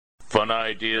Fun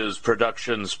Ideas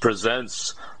Productions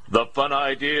presents the Fun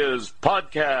Ideas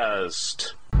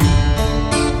Podcast.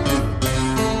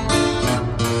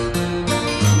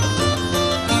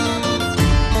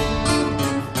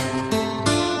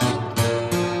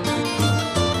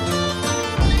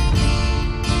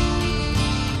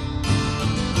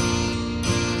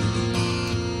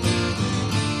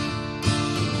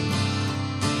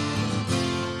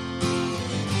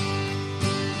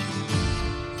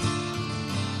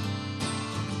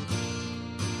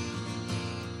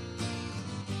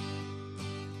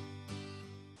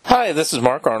 Hi, this is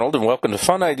Mark Arnold, and welcome to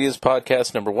Fun Ideas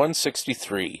Podcast number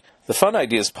 163. The Fun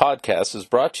Ideas Podcast is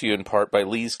brought to you in part by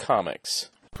Lee's Comics.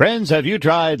 Friends, have you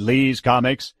tried Lee's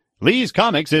Comics? Lee's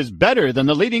Comics is better than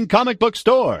the leading comic book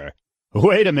store.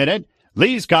 Wait a minute.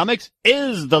 Lee's Comics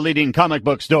is the leading comic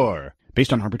book store,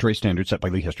 based on arbitrary standards set by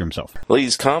Lee Hester himself.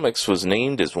 Lee's Comics was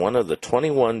named as one of the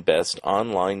 21 best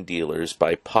online dealers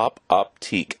by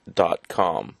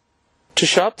popoptique.com. To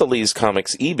shop the Lee's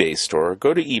Comics eBay store,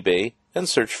 go to eBay and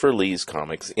search for Lee's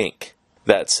Comics Inc.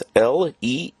 That's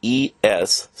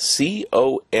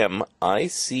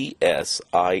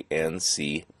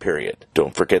LEESCOMICSINC, period.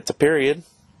 Don't forget the period.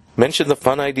 Mention the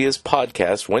Fun Ideas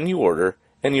Podcast when you order,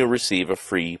 and you'll receive a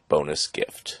free bonus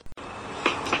gift.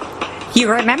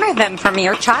 You remember them from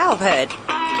your childhood.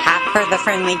 Casper the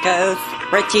Friendly Ghost,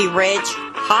 Richie Rich,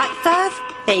 Hot Stuff,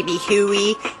 Baby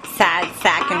Huey, Sad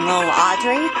Sack and Little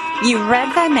Audrey. You read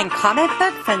them in comic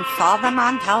books and saw them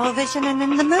on television and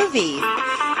in the movies.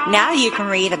 Now you can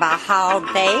read about how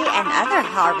they and other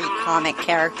Harvey comic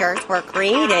characters were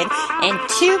created in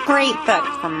two great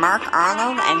books from Mark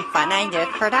Arnold and Fun Ideas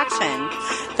Productions,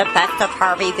 The Best of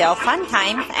Harveyville Fun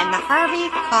Times and The Harvey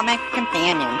Comic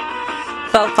Companion.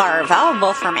 Both are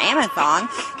available from Amazon.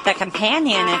 The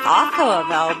Companion is also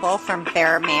available from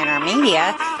Bear Manor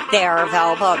Media. They are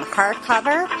available in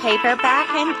hardcover, paperback,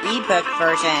 and ebook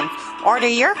versions. Order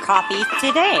your copies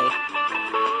today.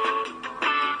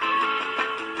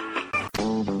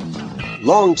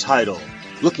 Long title,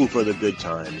 Looking for the Good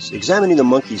Times, Examining the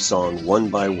Monkey Song One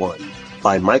by One,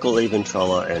 by Michael A.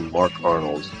 Ventrella and Mark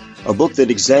Arnold. A book that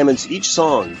examines each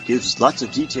song, gives lots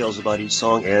of details about each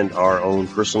song, and our own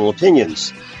personal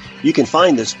opinions. You can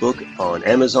find this book on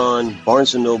Amazon,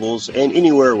 Barnes & Nobles, and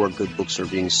anywhere where good books are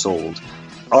being sold.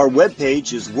 Our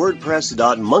webpage is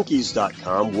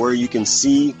wordpress.monkeys.com, where you can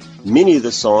see many of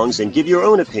the songs and give your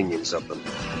own opinions of them.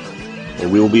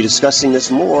 And we will be discussing this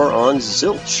more on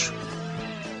Zilch.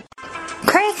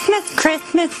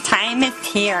 Christmas time is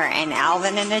here, and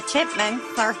Alvin and the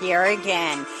Chipmunks are here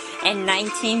again. In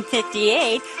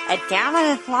 1958, a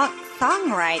down-on-his-luck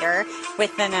songwriter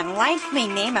with an unlikely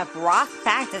name of Ross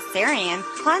Bagdasarian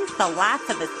plunged the last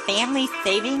of his family's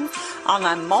savings on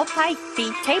a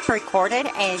multi-speed tape recorded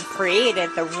and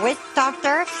created the Witch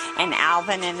Doctor and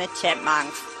Alvin and the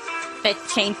Chipmunks. This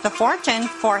changed the fortunes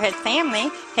for his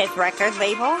family, his record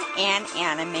label, and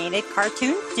animated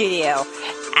cartoon studio.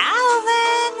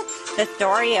 Alvin! The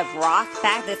story of Ross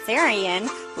Bagdasarian,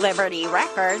 Liberty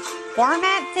Records,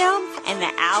 Format Films, and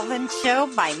The Alvin Show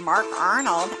by Mark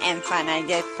Arnold and Fun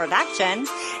Ideas Productions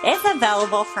is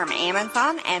available from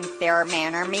Amazon and Bear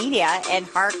Manor Media in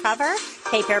hardcover,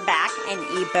 paperback, and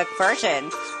ebook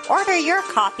versions. Order your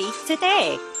copies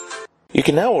today. You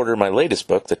can now order my latest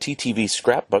book, the TTV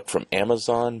Scrapbook, from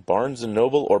Amazon, Barnes &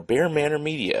 Noble, or Bear Manor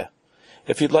Media.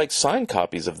 If you'd like signed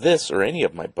copies of this or any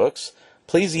of my books,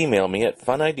 please email me at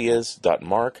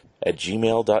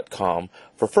funideas.mark@gmail.com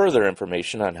for further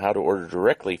information on how to order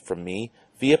directly from me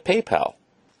via PayPal.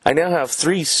 I now have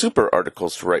 3 super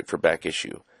articles to write for back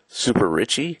issue: Super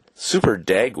Richie, Super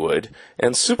Dagwood,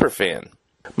 and Super Fan.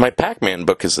 My Pac-Man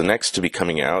book is the next to be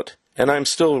coming out, and I'm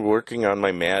still working on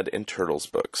my Mad and Turtles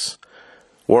books.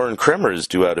 Warren Kremer is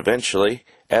due out eventually,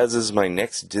 as is my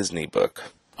next Disney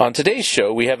book. On today's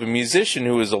show, we have a musician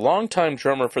who is a longtime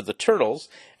drummer for the Turtles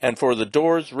and for the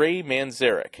Doors' Ray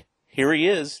Manzarek. Here he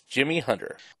is, Jimmy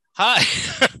Hunter. Hi.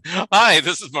 Hi,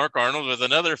 this is Mark Arnold with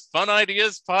another Fun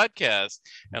Ideas podcast.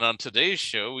 And on today's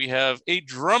show, we have a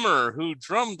drummer who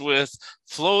drummed with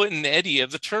Flo and Eddie of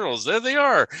the Turtles. There they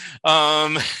are.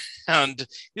 And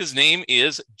his name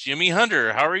is Jimmy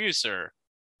Hunter. How are you, sir?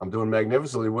 I'm doing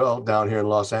magnificently well down here in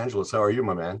Los Angeles. How are you,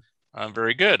 my man? I'm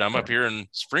very good. I'm up here in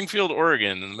Springfield,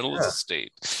 Oregon, in the middle of the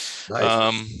state.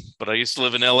 Nice. But I used to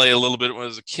live in LA a little bit when I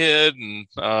was a kid, and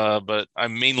but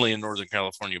I'm mainly a Northern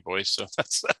California boy, so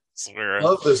that's where I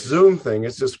love this Zoom thing.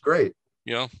 It's just great.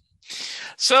 You know.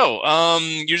 So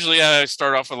usually I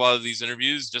start off with a lot of these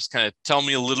interviews. Just kind of tell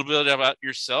me a little bit about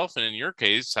yourself, and in your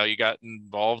case, how you got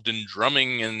involved in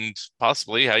drumming, and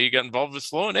possibly how you got involved with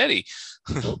Flo and Eddie.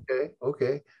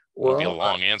 Okay. Well, be a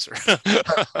long answer.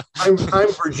 I'm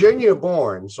Virginia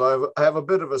born, so I have a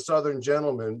bit of a Southern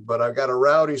gentleman, but I've got a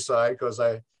rowdy side because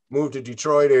I moved to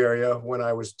Detroit area when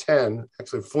I was 10,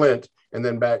 actually Flint, and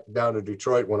then back down to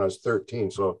Detroit when I was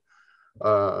 13. So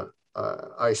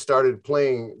I started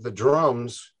playing the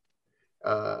drums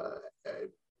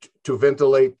to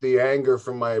ventilate the anger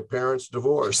from my parents'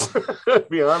 divorce, to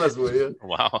be honest with you.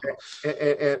 Wow.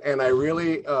 And I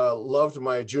really loved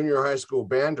my junior high school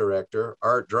band director,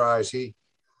 Art Dries. He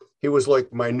was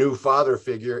like my new father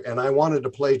figure, and I wanted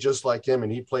to play just like him,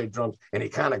 and he played drums, and he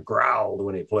kind of growled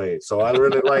when he played. So I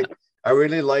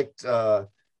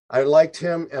liked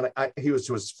him, and he was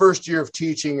his first year of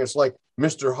teaching. It's like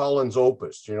Mr. Holland's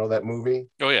Opus, you know that movie?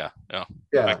 Oh yeah. In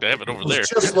fact, I have it over there.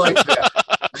 Just like that.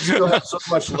 I still have so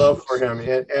much love for him,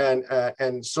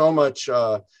 and so much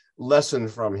lesson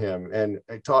from him. And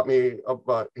it taught me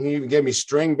about. He even gave me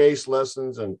string-based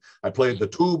lessons, and I played the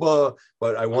tuba.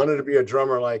 But I wanted to be a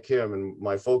drummer like him, and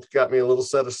my folks got me a little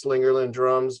set of Slingerland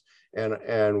drums,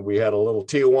 and we had a little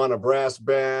Tijuana brass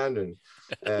band, and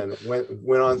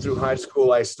went on through high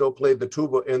school. I still played the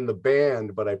tuba in the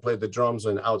band, but I played the drums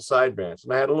in outside bands.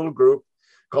 And I had a little group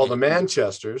called the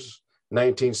Manchesters,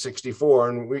 1964,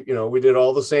 and we did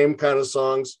all the same kind of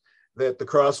songs that the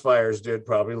Crossfires did,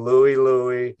 probably Louie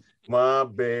Louie, My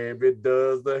Baby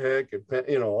Does the Heck,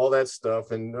 all that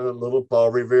stuff, and little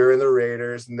Paul Revere and the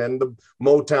Raiders, and then the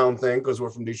Motown thing, because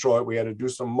we're from Detroit, we had to do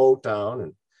some Motown,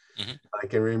 and I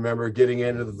can remember getting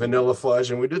into the Vanilla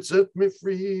Fudge, and we did Set Me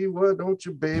Free, Why Don't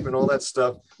You Babe, and all that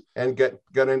stuff, and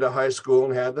got into high school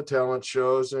and had the talent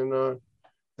shows, and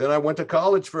then I went to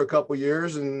college for a couple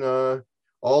years, and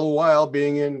all the while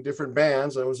being in different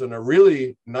bands. I was in a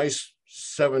really nice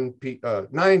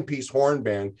 9-piece horn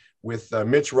band with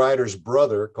Mitch Ryder's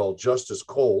brother called Justice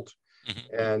Colt,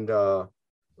 and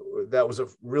that was a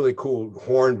really cool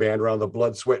horn band around the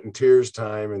Blood, Sweat, and Tears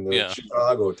time and the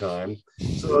Chicago time.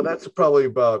 So that's probably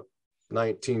about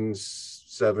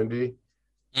 1970.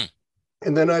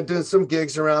 And then I did some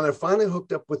gigs around there. Finally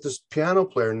hooked up with this piano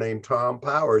player named Tom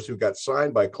Powers, who got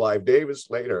signed by Clive Davis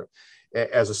later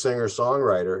as a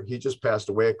singer-songwriter. He just passed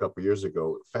away a couple years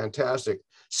ago. Fantastic.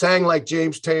 Sang like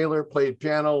James Taylor, played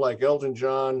piano like Elton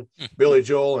John, Billy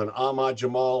Joel, and Ahmad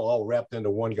Jamal, all wrapped into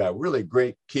one guy. Really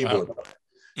great keyboard. Wow.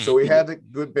 So we had a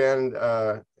good band,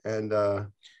 and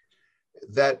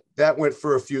that went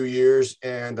for a few years.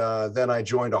 And then I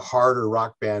joined a harder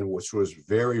rock band, which was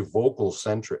very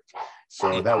vocal-centric.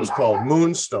 So that was called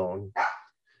Moonstone.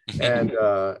 And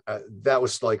that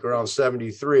was like around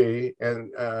 73.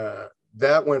 And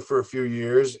that went for a few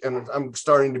years. And I'm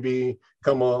starting to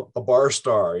become a bar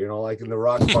star, like in the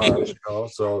rock bars,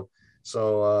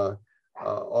 So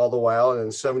all the while, and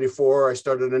in 74, I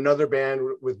started another band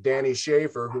with Danny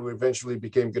Schaefer, who eventually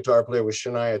became guitar player with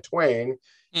Shania Twain.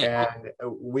 And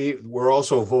we were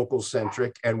also vocal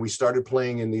centric, and we started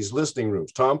playing in these listening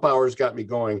rooms. Tom Powers got me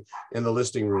going in the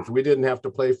listening rooms. We didn't have to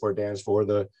play for a dance floor.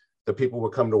 The people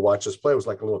would come to watch us play. It was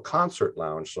like a little concert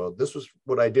lounge. So this was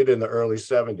what I did in the early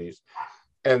 70s.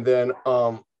 And then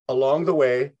along the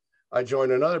way, I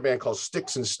joined another band called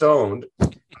Sticks and Stoned,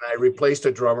 and I replaced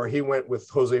a drummer. He went with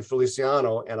Jose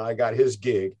Feliciano, and I got his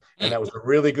gig. And that was a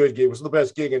really good gig. It was the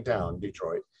best gig in town,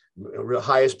 Detroit.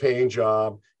 Highest paying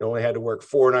job. I only had to work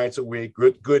 4 nights a week,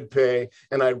 good pay.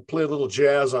 And I play a little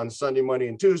jazz on Sunday, Monday,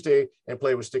 and Tuesday, and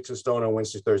play with Sticks and Stone on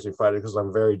Wednesday, Thursday, Friday, because I'm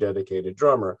a very dedicated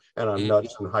drummer, and I'm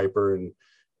nuts and hyper and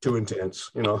too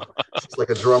intense, just like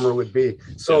a drummer would be.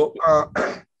 So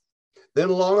then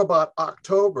along about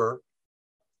October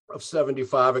of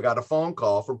 75, I got a phone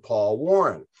call from Paul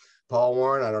Warren. Paul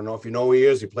Warren, I don't know if you know who he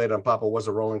is. He played on Papa Was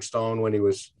a Rolling Stone when he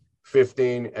was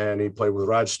 15, and he played with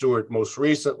Rod Stewart most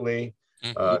recently.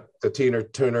 The Tina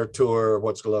Turner tour,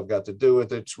 What's Love Got to Do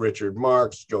with It? It's Richard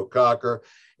Marx, Joe Cocker.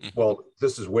 Well,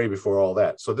 this is way before all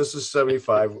that. So this is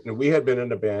 75, and we had been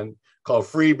in a band called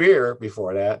Free Beer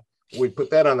before that. We'd put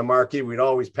that on the marquee. We'd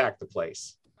always pack the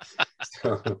place.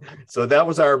 So that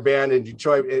was our band in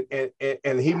Detroit,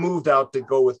 and he moved out to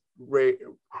go with Ray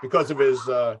because of his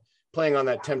playing on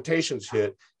that Temptations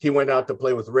hit. He went out to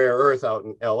play with Rare Earth out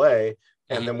in LA.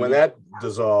 And then when that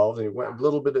dissolved, and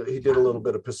he did a little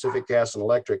bit of Pacific Gas and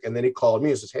Electric, and then he called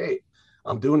me and says, "Hey,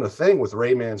 I'm doing a thing with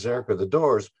Ray Manzarek of the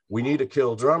Doors. We need a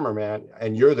kill drummer, man,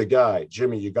 and you're the guy,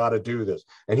 Jimmy. You got to do this."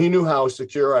 And he knew how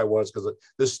secure I was, because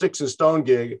the Sticks and Stone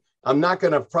gig, I'm not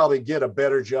going to probably get a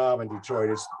better job in Detroit.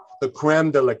 It's the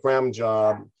creme de la creme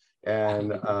job,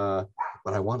 and but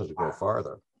I wanted to go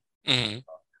farther.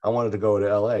 I wanted to go to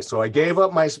LA, so I gave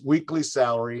up my weekly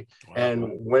salary and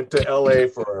went to LA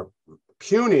for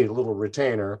puny little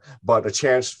retainer, but a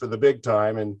chance for the big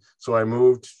time. And so I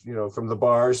moved, from the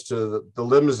bars to the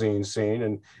limousine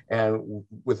scene and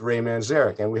with Ray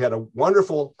Manzarek. And we had a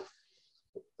wonderful,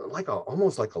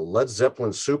 almost like a Led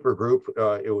Zeppelin super group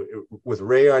with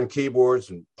Ray on keyboards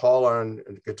and Paul on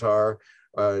guitar,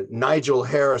 Nigel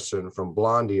Harrison from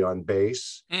Blondie on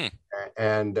bass,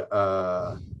 and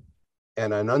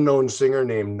an unknown singer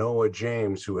named Noah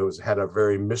James, who had a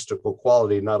very mystical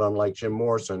quality, not unlike Jim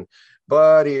Morrison.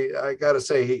 But I got to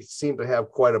say, he seemed to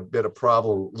have quite a bit of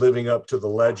problem living up to the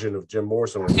legend of Jim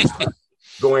Morrison when he started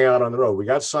going out on the road. We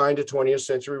got signed to 20th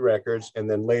Century Records, and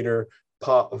then later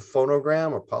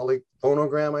Phonogram or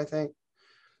Polyphonogram, I think.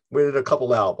 We did a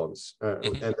couple albums,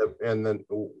 and then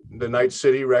the Night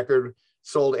City record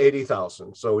sold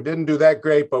 80,000. So we didn't do that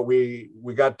great, but we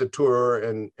got to tour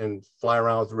and fly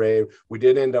around with Ray. We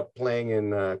did end up playing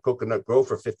in Coconut Grove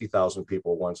for 50,000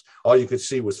 people once. All you could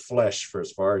see was flesh for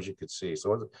as far as you could see.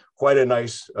 So it was quite a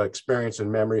nice experience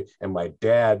and memory. And my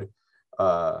dad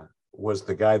was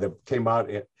the guy that came out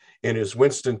in his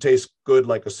Winston Tastes Good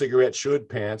Like a Cigarette Should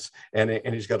pants, and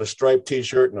he's got a striped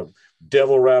t-shirt and a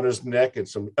devil around his neck and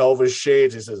some Elvis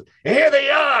shades. He says, "Here they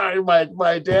are."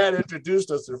 My dad introduced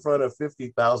us in front of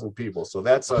 50,000 people. So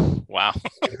that's a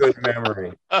good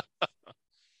memory.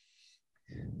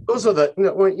 Those are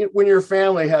when your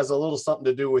family has a little something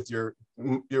to do with your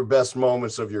best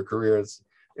moments of your career,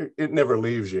 it never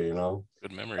leaves you,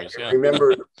 Good memories. I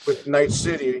remember with Night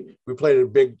City, we played at a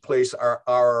big place,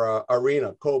 our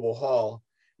arena, Cobo Hall.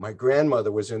 My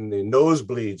grandmother was in the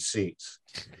nosebleed seats,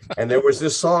 and there was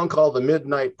this song called "The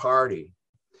Midnight Party,"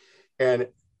 and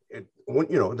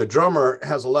the drummer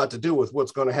has a lot to do with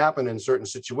what's going to happen in certain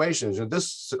situations. And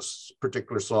this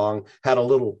particular song had a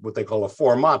little what they call a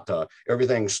formata.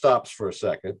 Everything stops for a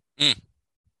second.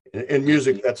 In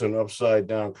music, that's an upside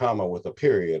down comma with a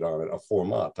period on it, a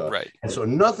formata. Right. And so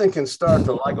nothing can start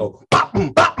till I go,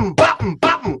 bop-em, bop-em, bop-em,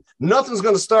 bop-em. Nothing's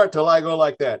going to start till I go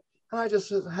like that. And I just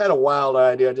had a wild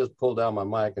idea. I just pulled down my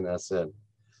mic and I said,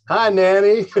 "Hi,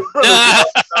 Nanny."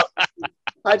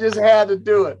 I just had to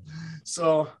do it.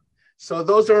 So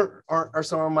those are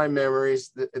some of my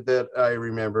memories that I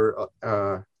remember.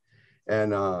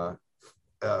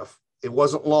 It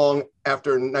wasn't long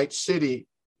after Night City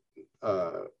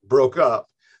broke up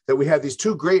that we had these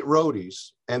two great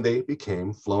roadies, and they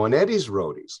became Flo and Eddie's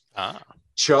roadies.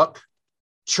 Chuck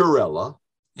Chirella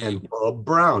and Bub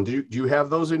Brown. Do you have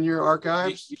those in your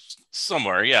archives?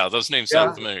 Somewhere, yeah. Those names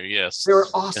sound familiar. Yes, they were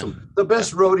awesome. The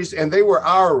best roadies, and they were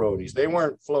our roadies. They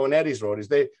weren't Flo and Eddie's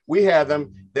roadies. We had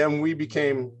them. Then we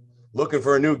became looking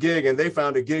for a new gig, and they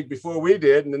found a gig before we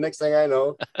did. And the next thing I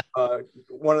know,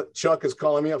 Chuck is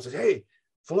calling me up and says, "Hey,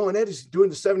 Flo and Eddie's doing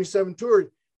the 77 tour.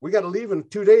 We got to leave in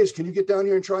 2 days. Can you get down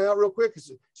here and try out real quick?"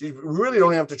 So you really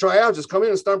don't have to try out. Just come in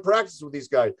and start practicing with these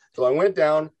guys. So I went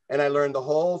down and I learned the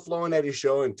whole Flo and Eddie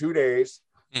show in 2 days.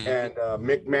 And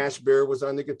Mick Mashbeer was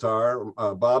on the guitar.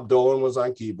 Bob Dolan was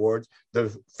on keyboards.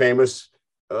 The famous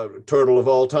turtle of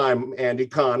all time, Andy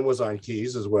Kahn, was on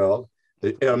keys as well,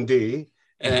 the MD.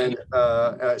 And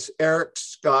Eric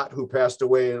Scott, who passed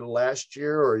away last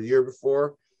year or a year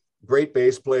before, great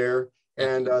bass player.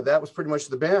 And that was pretty much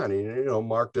the band.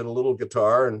 Mark did a little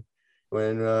guitar, and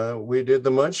when we did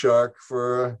the Mudshark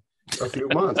for a few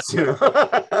months,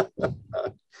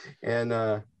 and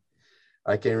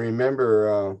I can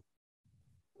remember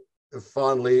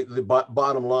fondly the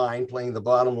bottom line, playing the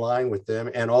bottom line with them,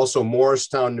 and also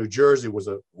Morristown, New Jersey was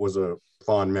a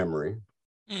fond memory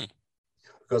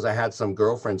because I had some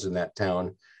girlfriends in that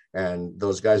town. And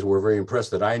those guys were very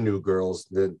impressed that I knew girls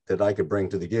that I could bring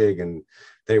to the gig. And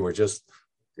they were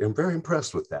very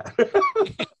impressed with that.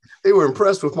 They were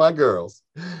impressed with my girls.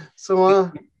 So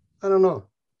I don't know.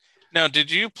 Now, did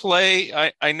you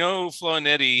play? I know Flo and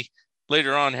Eddie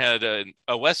later on had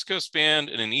a West Coast band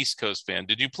and an East Coast band.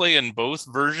 Did you play in both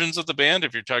versions of the band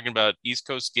if you're talking about East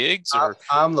Coast gigs? Or?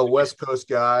 I'm the West Coast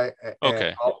guy.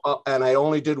 Okay. And I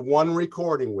only did one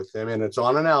recording with them, and it's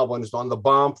on an album. It's on the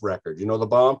Bomp record. You know the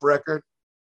Bomp record?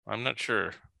 I'm not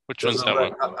sure. Which one's that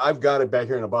one? I've got it back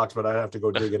here in a box, but I'd have to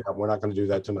go dig it out. We're not going to do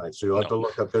that tonight. So you'll have to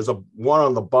look up. There's one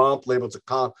on the Bomp label. It's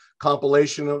a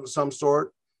compilation of some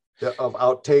sort of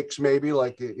outtakes, maybe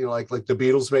like the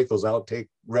Beatles make those outtake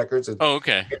records. And,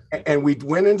 okay. And we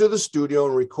went into the studio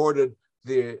and recorded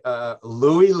the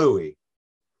Louie Louie.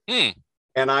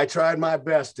 And I tried my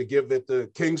best to give it the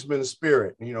Kingsman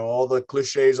spirit, all the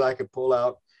cliches I could pull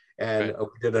out. And we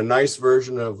did a nice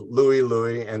version of Louie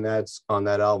Louie, and that's on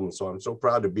that album. So I'm so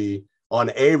proud to be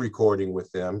on a recording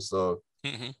with them. So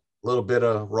a little bit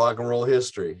of rock and roll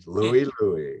history. Louie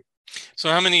Louie. So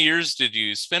how many years did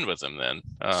you spend with him then?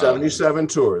 77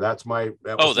 tour. That's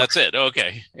it.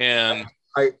 Okay. And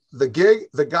the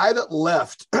guy that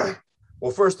left,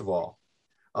 well, first of all,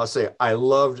 I'll say I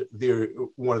loved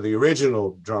one of the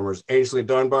original drummers. Ainsley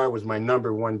Dunbar was my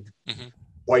number one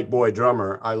white boy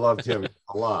drummer. I loved him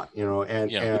a lot,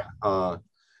 and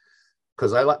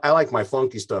because I like my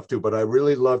funky stuff too, but I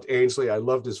really loved Ainsley. I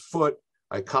loved his foot.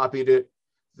 I copied it.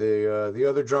 The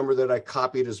other drummer that I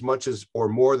copied as much as or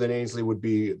more than Ainsley would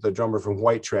be the drummer from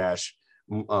White Trash,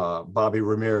 Bobby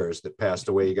Ramirez, that passed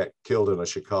away. He got killed in a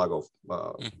Chicago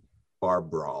bar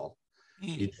brawl.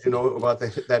 You know about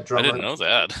that drummer? I didn't know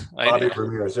that. Bobby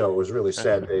Ramirez. So it was a really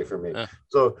sad day for me.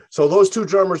 So those two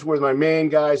drummers were my main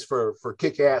guys for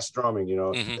kick-ass drumming.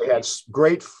 They had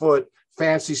great foot,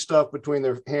 fancy stuff between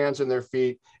their hands and their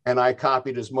feet, and I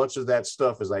copied as much of that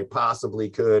stuff as I possibly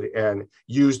could and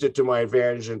used it to my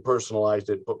advantage and personalized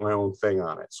it, put my own thing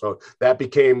on it. So that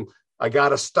became, I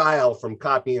got a style from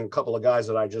copying a couple of guys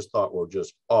that I just thought were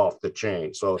just off the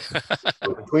chain. So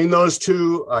between those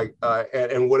two,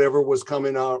 and whatever was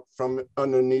coming out from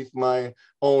underneath my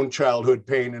own childhood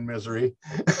pain and misery,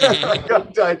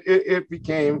 it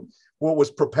became what was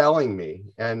propelling me.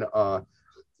 And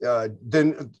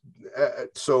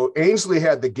so Ainsley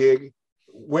had the gig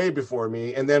way before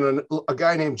me, and then a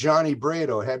guy named Johnny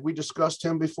Brado. Had we discussed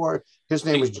him before? His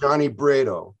name was Johnny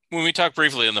Brado. When we talked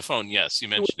briefly on the phone, yes, you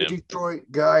mentioned him. Detroit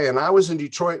guy, and I was in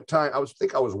Detroit I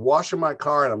was washing my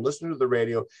car and I'm listening to the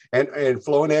radio, and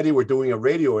Flo and Eddie were doing a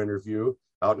radio interview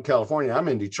out in California. I'm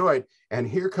in Detroit, and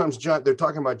here comes John. They're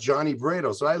talking about Johnny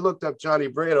Brado. So I looked up Johnny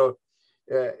Brado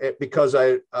because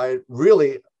I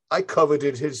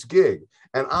coveted his gig,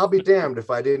 and I'll be damned if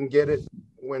I didn't get it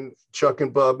when Chuck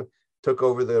and Bub took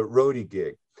over the roadie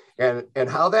gig. And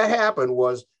how that happened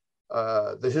was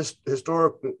the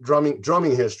historic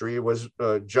drumming history was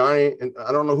Johnny, and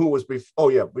I don't know who was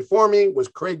before me was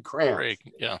Craig Cramp. Craig,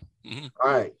 yeah. Mm-hmm.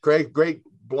 All right, Craig, great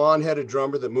blonde-headed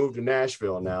drummer that moved to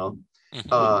Nashville now.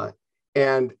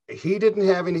 And he didn't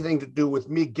have anything to do with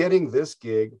me getting this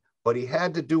gig, but he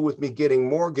had to do with me getting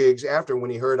more gigs after, when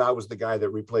he heard I was the guy that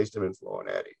replaced him in Flo and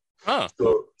Eddie. Huh.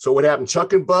 So what happened?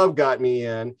 Chuck and Bub got me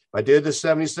in. I did the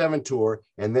 77 tour,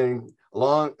 and then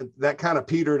that kind of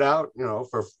petered out,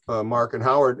 for Mark and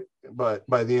Howard. But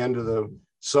by the end of the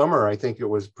summer, I think it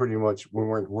was pretty much, we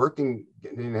weren't working,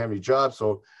 didn't have any jobs.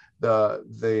 So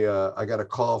I got a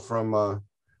call from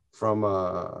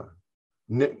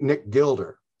Nick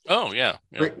Gilder. Oh yeah.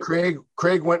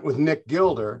 Craig went with Nick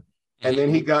Gilder, and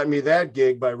then he got me that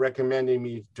gig by recommending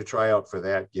me to try out for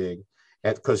that gig.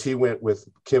 Because he went with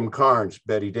Kim Carnes,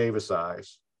 Betty Davis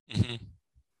Eyes. Mm-hmm.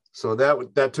 So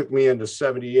that took me into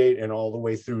 78 and all the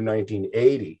way through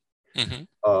 1980.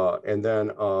 Mm-hmm. And then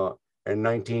in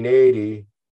 1980,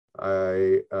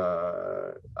 I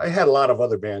had a lot of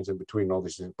other bands in between all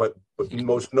these things, but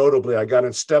most notably, I got in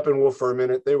Steppenwolf for a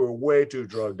minute. They were way too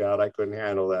drugged out. I couldn't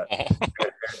handle that.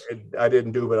 I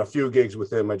didn't do but a few gigs with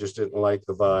them. I just didn't like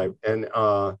the vibe. And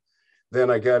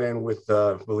then I got in with,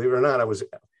 believe it or not,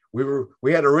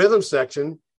 we had a rhythm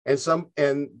section,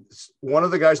 and one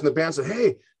of the guys in the band said,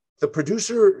 "Hey, the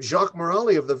producer Jacques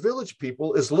Morali of the Village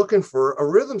People is looking for a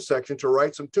rhythm section to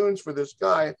write some tunes for this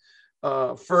guy,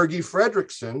 Fergie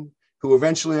Fredrickson, who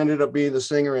eventually ended up being the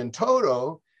singer in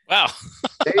Toto." Wow.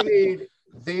 He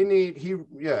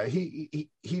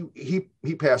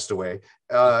passed away.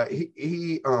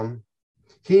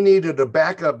 He needed a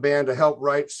backup band to help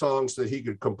write songs that he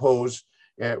could compose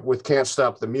with Can't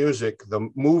Stop the Music, the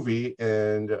movie,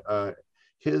 and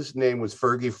his name was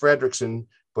Fergie Fredrickson,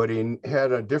 but he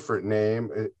had a different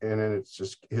name, and it's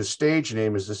just his stage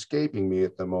name is escaping me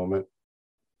at the moment.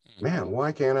 Man,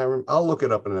 why can't I remember? I'll look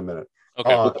it up in a minute.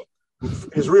 Okay.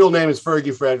 His real name is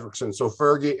Fergie Fredrickson. So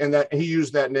Fergie, and that he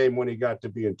used that name when he got to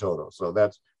be in Toto. So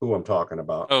that's who I'm talking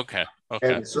about. Okay.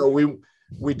 And so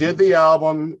we did the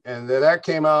album, and then that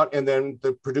came out, and then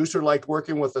the producer liked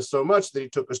working with us so much that he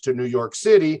took us to New York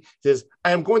City. He says,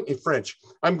 I'm going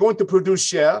to produce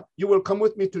Cher. You will come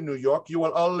with me to New York. You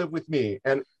will all live with me.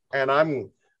 And I'm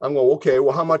going, okay,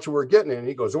 well, how much we're getting? And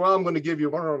he goes, well, I'm going to give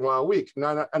you $1 a week.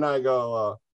 And I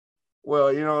go,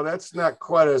 well, that's not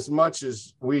quite as much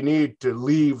as we need to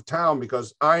leave town,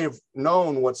 because I have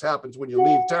known what's happens when you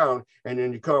leave town and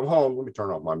then you come home. Let me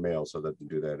turn off my mail so that I don't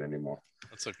do that anymore.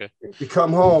 That's okay. You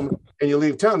come home and you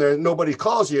leave town, there nobody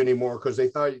calls you anymore because they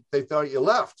thought you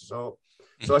left. So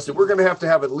I said, we're going to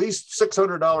have at least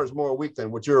 $600 more a week than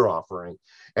what you're offering.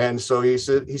 And so he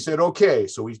said, okay.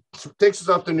 So he takes us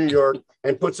up to New York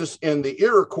and puts us in the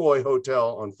Iroquois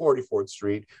Hotel on 44th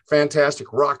Street.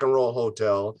 Fantastic rock and roll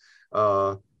hotel.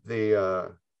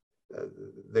 The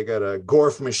they got a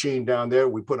Gorf machine down there.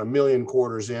 We put 1 million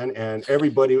quarters in, and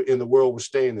everybody in the world was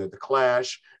staying there. The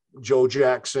Clash, Joe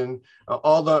Jackson,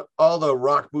 all the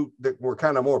rock group that were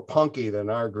kind of more punky than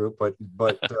our group, but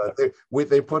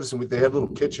they put us in. They had little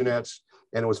kitchenettes,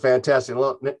 and it was fantastic.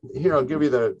 Here, I'll give you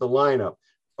the lineup.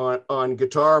 On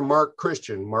guitar, Mark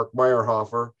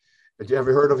Meyerhofer. Have you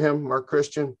ever heard of him, Mark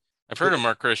Christian? I've heard of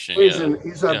Mark Christian.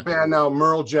 He's a band now,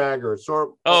 Merle Jagger.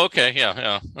 Oh, okay,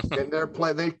 yeah. And they're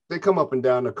they come up and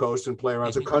down the coast and play around.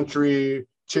 It's a country,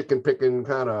 chicken picking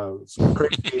kind of some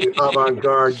crazy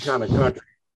avant-garde kind of country,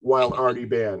 wild arty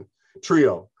band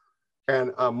trio.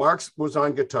 And Mark was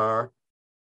on guitar.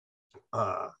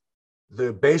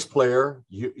 The bass player,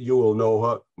 you will know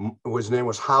her, his name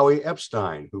was Howie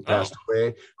Epstein, who passed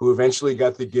away, who eventually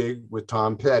got the gig with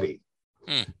Tom Petty.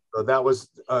 So that was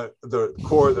the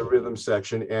core of the rhythm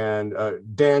section. And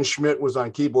Dan Schmidt was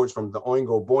on keyboards from the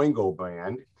Oingo Boingo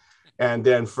band. And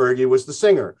then Fergie was the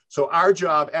singer. So our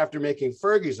job after making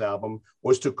Fergie's album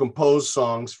was to compose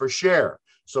songs for Cher.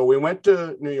 So we went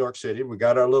to New York City. We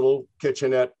got our little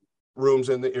kitchenette rooms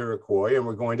in the Iroquois, and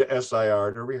we're going to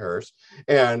SIR to rehearse.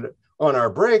 And on our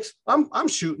breaks, I'm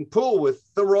shooting pool with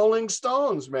the Rolling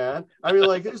Stones, man. I mean,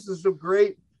 like, this is a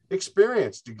great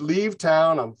experience to leave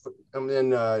town. I'm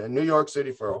in New York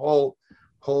City for a whole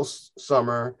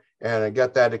summer, and I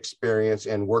got that experience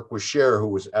and work with Cher, who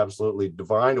was absolutely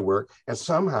divine to work. And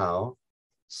somehow,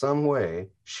 some way,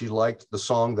 she liked the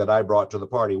song that I brought to the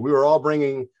party. We were all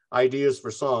bringing ideas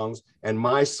for songs, and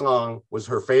my song was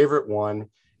her favorite one.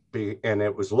 And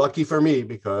it was lucky for me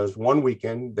because one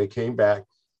weekend they came back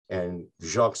and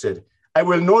Jacques said, "I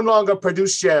will no longer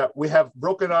produce Cher. We have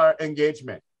broken our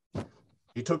engagement."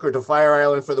 He took her to Fire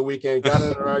Island for the weekend, got in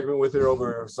an argument with her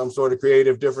over some sort of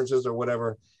creative differences or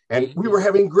whatever. And we were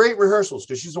having great rehearsals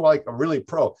because she's like a really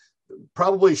pro.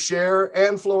 Probably Cher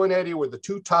and Flo and Eddie were the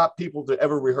two top people to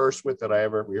ever rehearse with that I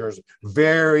ever rehearsed.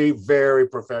 Very, very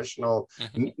professional.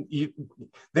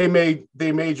 They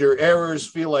made your errors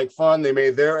feel like fun. They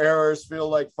made their errors feel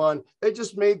like fun. They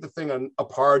just made the thing a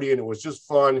party, and it was just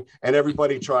fun. And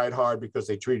everybody tried hard because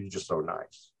they treated you so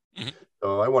nice.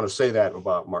 So I want to say that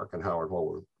about Mark and Howard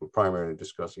while we're primarily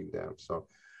discussing them. So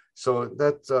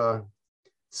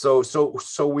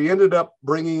we ended up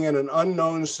bringing in an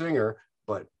unknown singer,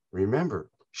 but remember,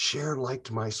 Cher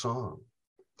liked my song.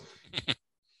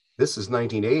 This is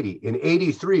 1980. In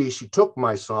 83, she took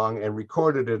my song and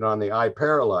recorded it on the I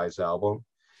Paralyze album.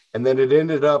 And then it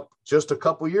ended up just a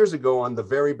couple years ago on The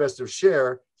Very Best of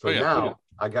Cher. So now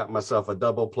I got myself a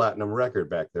double platinum record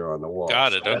back there on the wall.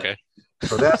 Got it. Okay.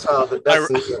 So that's how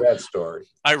that story.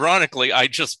 Ironically, I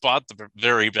just bought The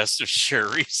Very Best of Cher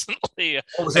recently.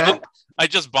 What was that? I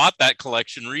just bought that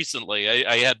collection recently.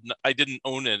 I didn't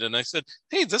own it, and I said,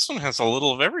 "Hey, this one has a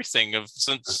little of everything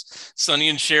since Sonny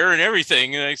and Cher and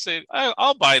everything." And I said,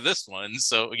 "I'll buy this one."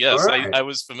 So yes, right. I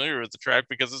was familiar with the track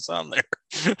because it's on there.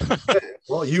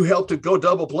 Well, you helped it go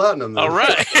double platinum. All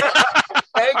right.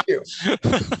 Thank you.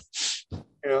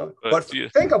 But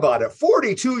think about it,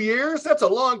 42 years, that's a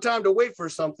long time to wait for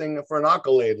something, for an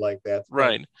accolade like that.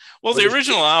 Right. Well, the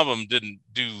original album didn't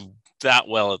do that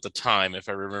well at the time, if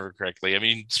I remember correctly. I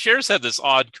mean, Cher's had this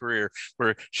odd career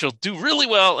where she'll do really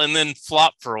well and then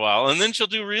flop for a while, and then she'll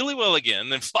do really well again,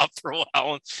 and then flop for a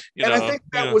while. I think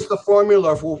that was the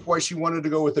formula for why she wanted to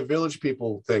go with the Village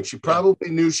People thing. She probably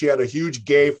knew she had a huge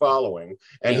gay following,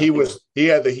 and he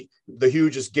had the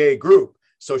hugest gay group.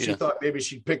 So she thought maybe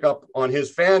she'd pick up on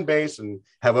his fan base and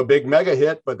have a big mega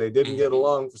hit, but they didn't get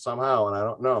along somehow, and I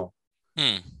don't know. So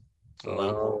I don't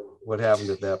know what happened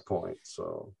at that point.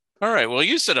 So. All right. Well,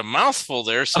 you said a mouthful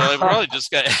there, so I probably just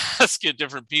got to ask you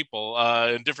different people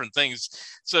and different things.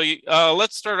 So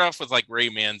let's start off with like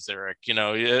Ray Manzarek.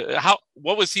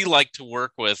 What was he like to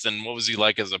work with, and what was he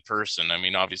like as a person? I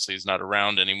mean, obviously he's not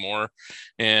around anymore,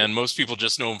 and most people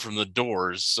just know him from the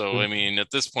Doors. So I mean,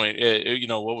 at this point,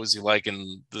 what was he like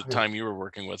in the time you were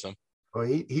working with him? Well,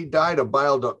 he died of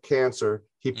bile duct cancer.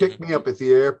 He picked me up at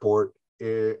the airport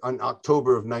in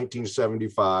October of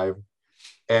 1975,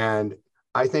 and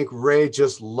I think Ray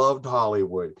just loved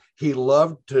Hollywood. He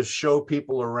loved to show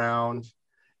people around,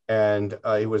 and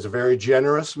he was a very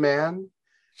generous man.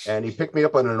 And he picked me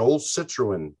up on an old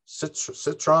Citroen,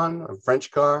 a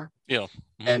French car. Yeah.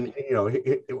 And,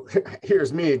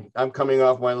 here's me. I'm coming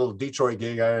off my little Detroit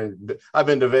gig. I've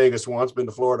been to Vegas once, been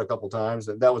to Florida a couple times,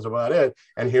 and that was about it.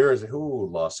 And here's,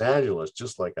 Los Angeles,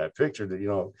 just like I pictured it,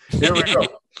 Here we go.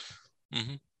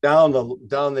 Down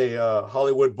the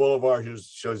Hollywood Boulevard,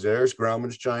 there's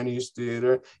Grauman's Chinese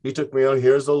Theater. He took me on.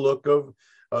 Here's a look of,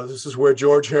 this is where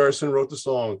George Harrison wrote the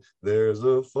song. There's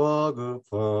a fog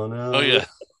upon LA. Oh yeah.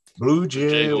 Blue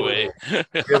Jay Way. Way.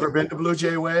 You ever been to Blue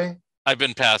Jay Way? I've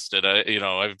been past it.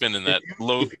 I've been in that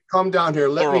low. If you come down here,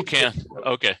 Laurel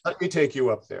Okay. let me take you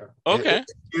up there. Okay.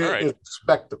 All right. It's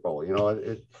spectacle. You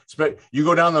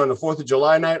go down there on the 4th of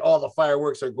July night, all the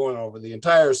fireworks are going over the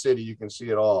entire city. You can see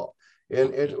it all.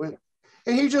 And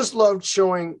he just loved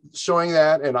showing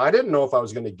that. And I didn't know if I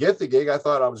was going to get the gig. I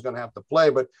thought I was going to have to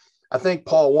play, but I think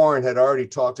Paul Warren had already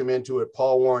talked him into it.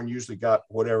 Paul Warren usually got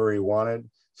whatever he wanted.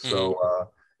 And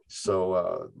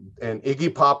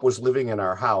Iggy Pop was living in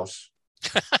our house.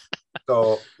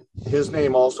 So his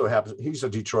name also happens. He's a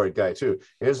Detroit guy too.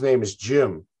 His name is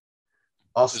Jim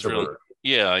Osterberg.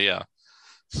 Yeah.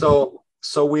 So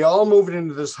we all moved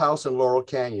into this house in Laurel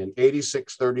Canyon,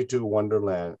 8632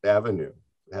 Wonderland Avenue.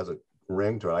 It has a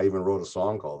ring to it. I even wrote a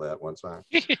song called that one time.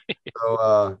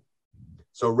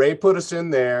 So Ray put us in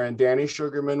there, and Danny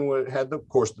Sugarman had, of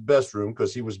course, the best room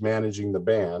because he was managing the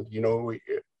band.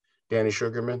 Danny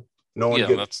Sugarman. No one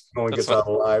gets out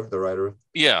alive. The writer.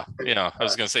 Yeah. I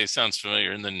was going to say, sounds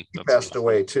familiar, and then he passed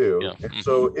away too. Yeah.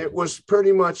 So it was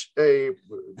pretty much a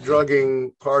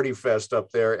drugging party fest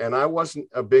up there, and I wasn't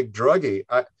a big druggie.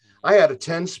 I had a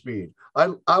 10-speed. I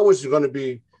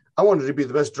wanted to be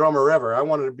the best drummer ever. I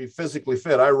wanted to be physically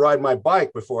fit. I ride my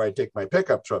bike before I take my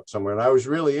pickup truck somewhere, and I was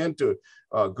really into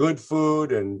good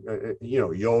food and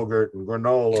yogurt and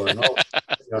granola and all.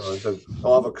 The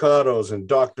avocados and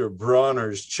Dr.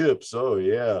 Bronner's chips. Oh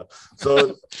yeah.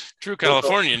 So true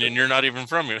Californian, and you're not even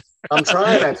from here. I'm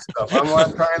trying that stuff.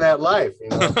 I'm trying that life,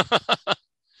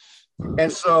 And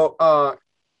so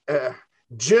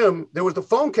Jim, the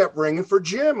phone kept ringing for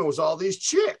Jim. It was all these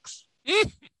chicks.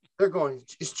 They're going,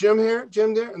 is Jim here?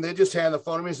 Jim there? And they just hand the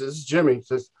phone to me and says, this is Jimmy. He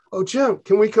says, oh, Jim,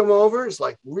 can we come over? It's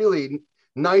like really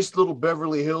nice little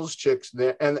Beverly Hills chicks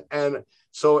there. And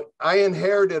so I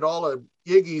inherited all of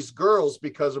Iggy's girls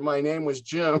because of my name was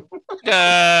Jim.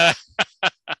 And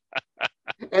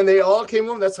they all came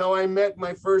over. That's how I met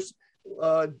my first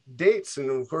dates and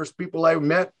of course people I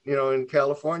met, in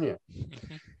California.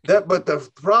 But the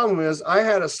problem is I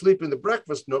had to sleep in the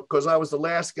breakfast nook because I was the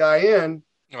last guy in.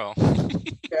 Oh.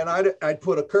 And I'd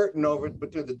put a curtain over it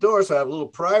between the door so I have a little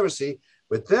privacy.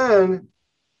 But then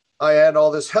I had all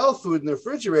this health food in the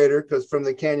refrigerator because from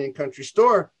the Canyon Country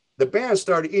Store, the band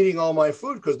started eating all my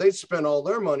food because they'd spent all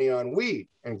their money on weed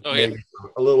and maybe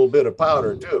a little bit of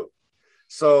powder too.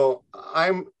 So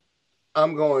I'm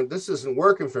going, this isn't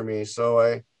working for me.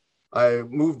 So I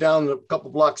moved down a couple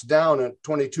blocks down at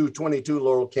 2222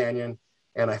 Laurel Canyon,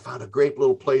 and I found a great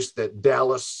little place that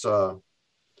Dallas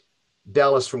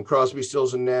from Crosby,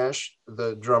 Stills and Nash,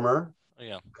 the drummer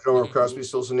of Crosby,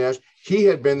 Stills and Nash, he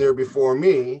had been there before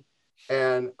me,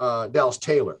 and Dallas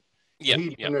Taylor.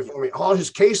 He'd been there before me. All his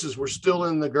cases were still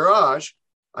in the garage.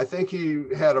 I think he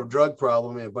had a drug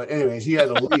problem, but anyways, he had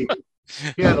to leave.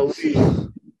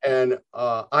 And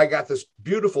I got this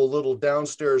beautiful little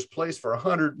downstairs place for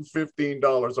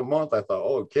 $115 a month. I thought,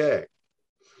 okay.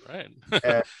 Right.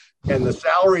 and the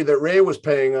salary that Ray was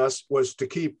paying us was to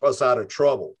keep us out of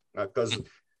trouble because,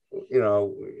 he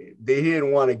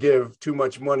didn't want to give too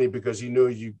much money because he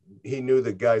knew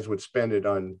the guys would spend it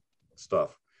on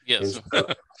stuff. Yes.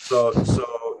 So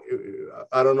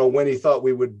I don't know when he thought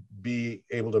we would be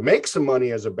able to make some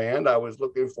money as a band. I was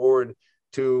looking forward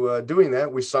to doing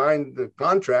that. We signed the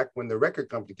contract when the record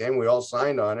company came. We all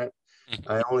signed on it.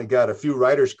 I only got a few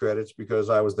writer's credits because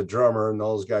I was the drummer and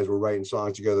those guys were writing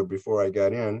songs together before I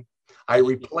got in. I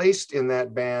replaced in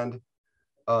that band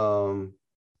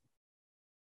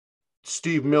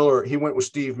Steve Miller. He went with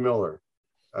Steve Miller.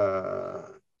 Oh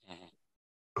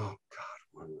God.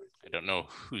 I don't know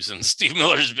who's in Steve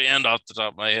Miller's band off the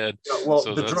top of my head. Well,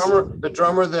 so the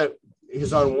drummer that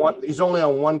he's only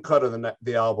on one cut of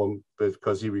the album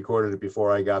because he recorded it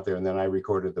before I got there, and then I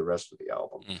recorded the rest of the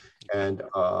album.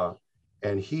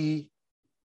 And he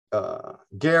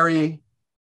Gary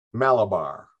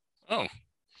Malabar. Oh,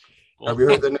 cool. Have you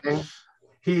heard the name?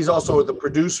 He's also the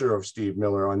producer of Steve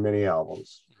Miller on many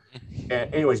albums.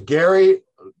 And anyways, Gary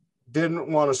didn't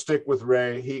want to stick with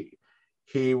Ray.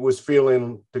 He was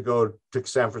feeling to go to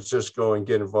San Francisco and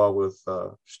get involved with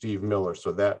Steve Miller.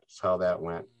 So that's how that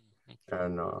went.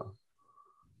 And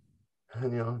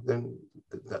then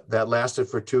that lasted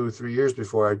for 2 or 3 years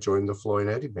before I joined the Flo and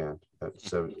Eddie band at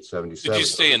 77. Did you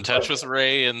stay in touch with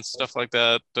Ray and stuff like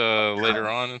that later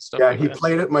on and stuff? Yeah, like he that?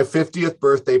 played at my 50th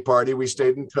birthday party. We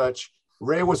stayed in touch.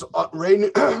 Ray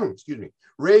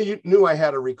knew I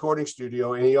had a recording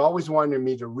studio, and he always wanted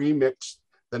me to remix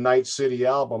the Night City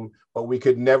album, but we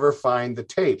could never find the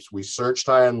tapes. We searched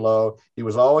high and low. He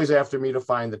was always after me to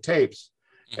find the tapes.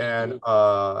 And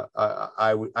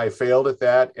I failed at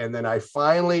that. And then I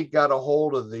finally got a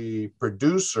hold of the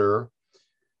producer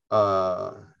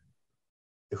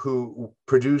who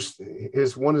produced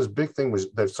one of his big thing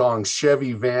was that song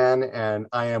Chevy Van and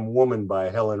I Am Woman by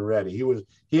Helen Reddy.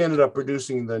 He ended up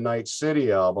producing the Night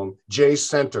City album. Jay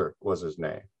Center was his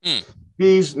name.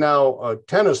 He's now a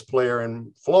tennis player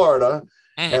in Florida.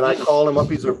 And I called him up.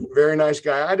 He's a very nice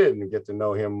guy. I didn't get to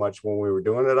know him much when we were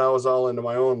doing it. I was all into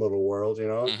my own little world, you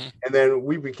know. And then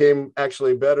we became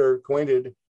actually better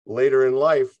acquainted later in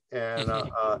life.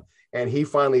 And he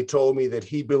finally told me that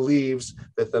he believes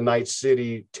that the Night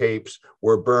City tapes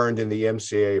were burned in the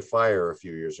MCA fire a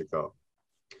few years ago.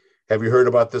 Have you heard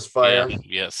about this fire? Yeah,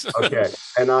 yes. Okay.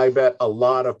 And I bet a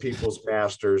lot of people's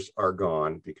masters are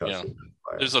gone because of this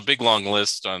fire. There's a big long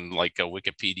list on like a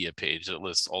Wikipedia page that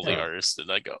lists all the artists,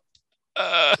 and I go,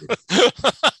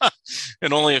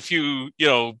 and only a few,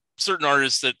 certain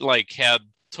artists that like had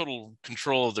total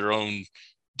control of their own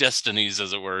destinies,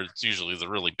 as it were. It's usually the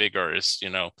really big artists,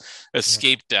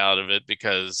 escaped out of it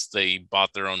because they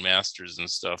bought their own masters and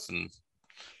stuff and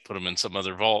put them in some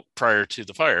other vault prior to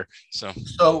the fire.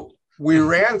 So we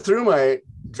ran through my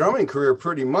drumming career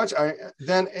pretty much.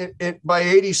 By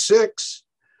 86,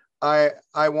 I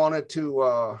wanted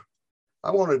to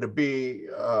be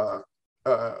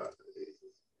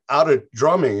out of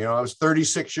drumming. I was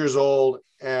 36 years old.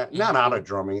 Not out of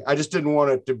drumming. I just didn't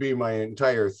want it to be my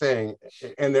entire thing.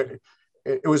 And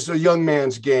it was a young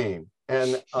man's game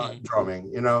and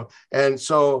drumming, And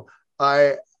so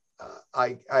I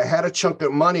had a chunk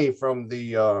of money from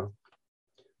the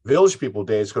Village People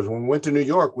days, because when we went to New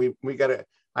York,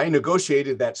 I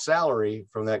negotiated that salary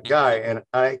from that guy, and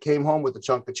I came home with a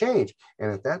chunk of change.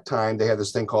 And at that time, they had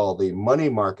this thing called the money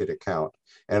market account.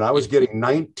 And I was getting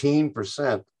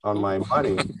 19% on my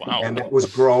money. Wow. And it was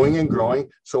growing and growing.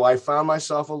 So I found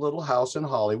myself a little house in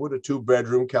Hollywood, a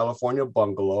 2-bedroom California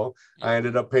bungalow. I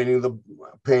ended up painting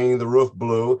the roof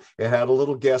blue. It had a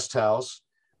little guest house.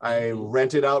 I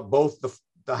rented out both the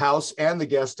house and the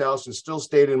guest house and still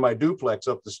stayed in my duplex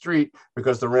up the street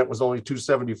because the rent was only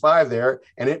 $275 there,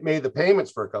 and it made the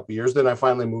payments for a couple of years. Then I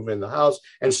finally moved in the house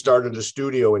and started a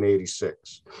studio in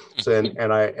 86.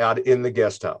 And I out in the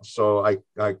guest house. So I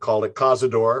called it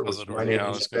Cazador, which is my name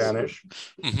in Spanish.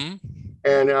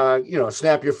 And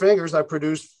snap your fingers, I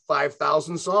produced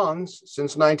 5,000 songs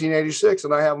since 1986,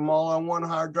 and I have them all on one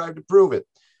hard drive to prove it.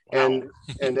 Wow.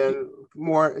 And then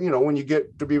more, when you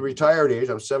get to be retired age,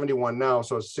 I'm 71 now,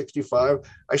 so at 65,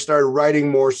 I started writing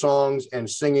more songs and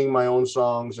singing my own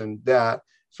songs and that.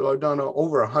 So I've done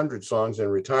over 100 songs in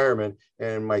retirement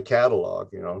in my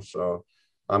catalog, so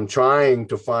I'm trying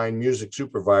to find music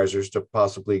supervisors to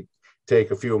possibly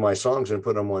take a few of my songs and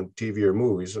put them on TV or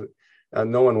movies.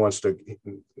 No one wants to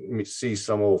see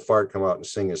some old fart come out and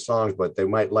sing his songs, but they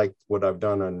might like what I've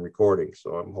done on recording.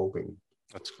 So I'm hoping.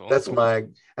 That's cool.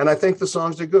 And I think the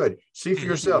songs are good. See for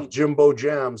yourself,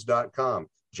 jimbojams.com,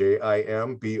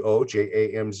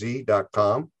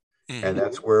 JIMBOJAMZ.com. And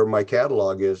that's where my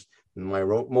catalog is. And my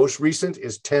most recent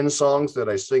is 10 songs that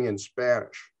I sing in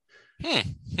Spanish. I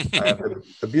have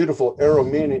the beautiful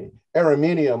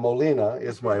Erminia Molina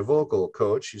is my vocal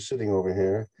coach. She's sitting over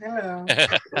here. Hello.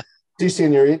 Sí,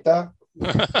 señorita.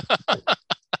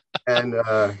 And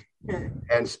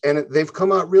they've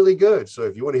come out really good. So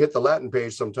if you want to hit the Latin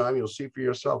page sometime, you'll see for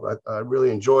yourself. I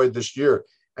really enjoyed this year.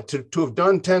 To have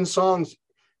done 10 songs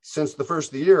since the first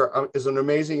of the year is an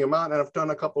amazing amount. And I've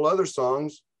done a couple other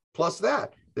songs plus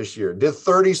that this year. Did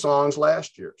 30 songs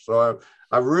last year. So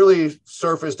I've really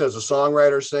surfaced as a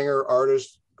songwriter, singer,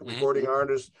 artist, recording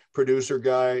artist, producer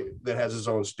guy that has his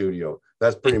own studio.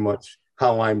 That's pretty much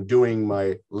how I'm doing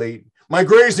my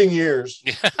grazing years.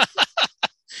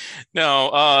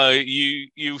 Now,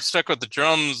 you stuck with the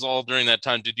drums all during that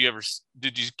time. Did you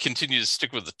continue to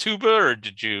stick with the tuba, or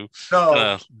did you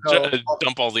dump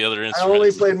all the other instruments? I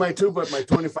only played my tuba at my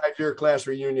 25-year class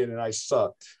reunion, and I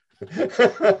sucked.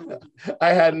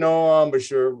 I had no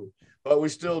embouchure, but we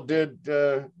still did,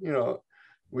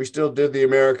 we still did the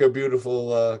America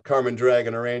Beautiful Carmen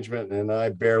Dragon arrangement, and I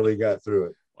barely got through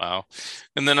it. Wow.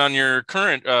 And then on your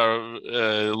current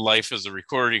life as a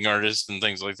recording artist and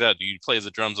things like that, do you play the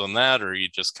drums on that, or you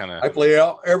just kind of... I play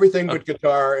everything but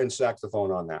guitar and saxophone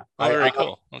on that. Very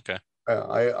cool. Okay.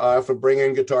 I often bring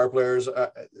in guitar players.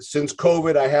 Since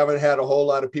COVID, I haven't had a whole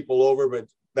lot of people over, but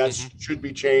that should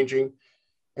be changing.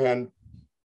 And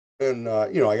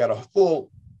I got a full,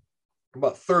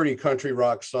 about 30 country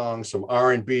rock songs, some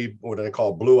R&B, what I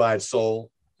call blue-eyed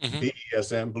soul,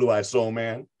 BESM, blue-eyed soul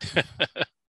man.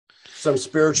 Some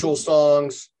spiritual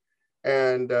songs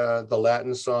and the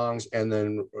Latin songs, and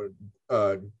then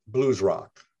blues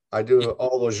rock. I do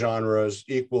all those genres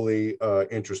equally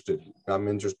interested. I'm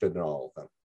interested in all of them.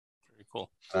 Very cool.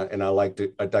 And I'd like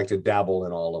to dabble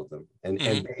in all of them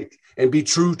and be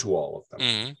true to all of them.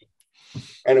 Mm-hmm.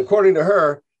 And according to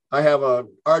her, I have a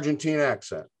Argentine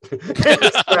accent.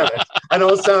 I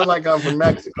don't sound like I'm from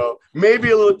Mexico.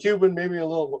 Maybe a little Cuban, maybe a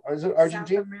little, is it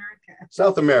Argentine? South America.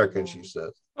 South American, she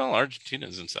says. Well,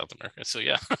 Argentina's in South America, so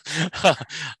yeah.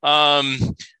 All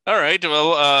right.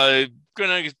 Well,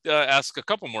 gonna ask a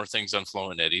couple more things on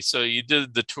Flo and Eddie. So you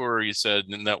did the tour, you said,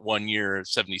 in that 1 year,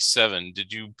 77.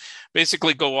 Did you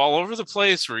basically go all over the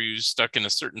place? Were you stuck in a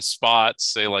certain spot,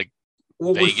 say like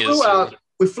Vegas?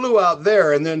 We flew out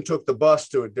there and then took the bus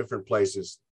to different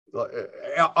places.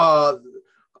 I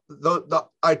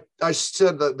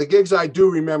said that the gigs I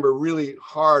do remember really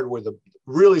hard were the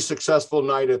really successful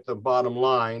night at the Bottom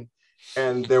Line,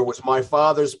 and there was My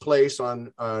Father's Place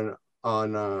on Long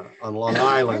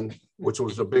Island, which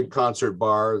was a big concert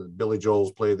bar. Billy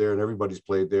Joel's played there, and everybody's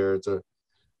played there. It's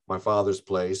My Father's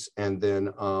Place, and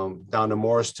then down to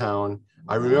Morristown.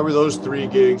 I remember those 3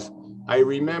 gigs. I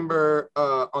remember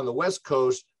on the West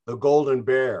Coast, the Golden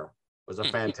Bear was a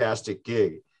fantastic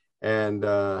gig, and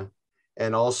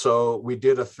also we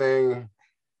did a thing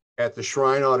at the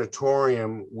Shrine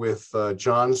Auditorium with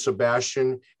John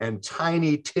Sebastian and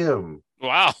Tiny Tim.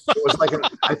 Wow. It was like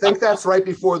I think that's right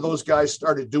before those guys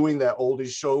started doing that oldies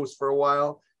shows for a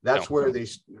while. That's where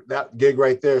that gig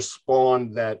right there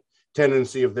spawned that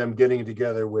tendency of them getting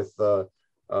together with Love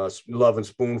and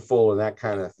Spoonful and that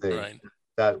kind of thing. Right.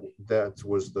 That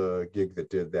was the gig that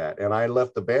did that, and I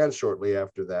left the band shortly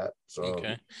after that. So,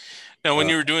 okay. Now, when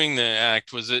you were doing the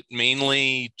act, was it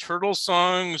mainly Turtle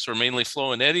songs, or mainly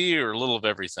Flo and Eddie, or a little of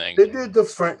everything? They did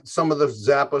some of the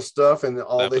Zappa stuff and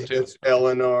all Zappa the hits.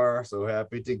 Eleanor, So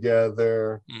Happy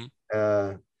Together.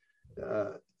 Mm-hmm.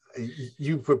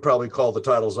 You would probably call the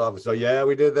titles off. So yeah,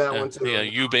 we did that one too. Yeah,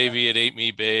 You Baby, It Ate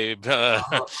Me, Babe.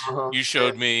 You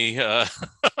Showed Me.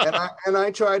 And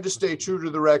I tried to stay true to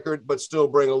the record, but still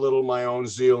bring a little of my own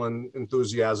zeal and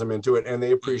enthusiasm into it. And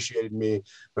they appreciated me.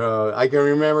 I can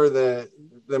remember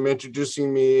them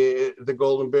introducing me the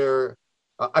Golden Bear.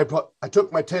 I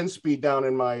took my 10-speed down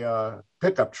in my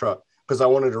pickup truck because I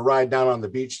wanted to ride down on the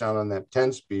beach down on that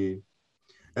 10-speed.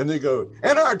 And they go,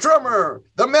 and our drummer,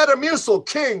 the Metamucil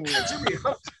King, Jimmy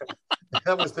Hunter.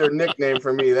 That was their nickname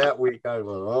for me that week. I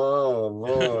go, oh,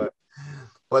 Lord.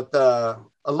 But I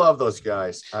love those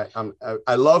guys.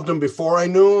 I loved them before I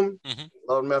knew them. Mm-hmm.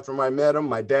 Loved them after I met them.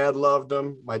 My dad loved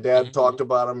them. My dad talked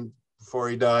about them before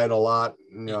he died a lot.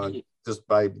 You know,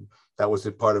 that was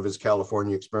a part of his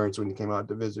California experience when he came out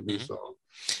to visit me. So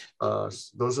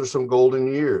those are some golden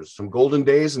years, some golden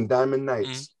days and diamond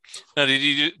nights. Now, did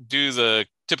you do the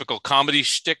typical comedy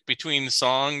shtick between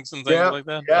songs and things like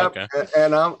that? Yeah, okay.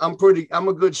 And I'm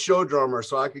a good show drummer,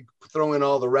 so I could throw in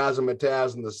all the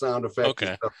razzmatazz and the sound effects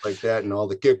and stuff like that, and all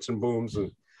the kicks and booms.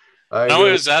 And I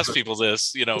always ask people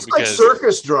this, you know, it's because like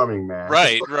circus drumming, man.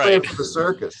 Right. For the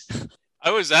circus. I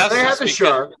always ask. They had the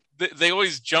shark. They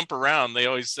always jump around. They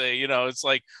always say, you know, it's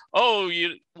like, oh,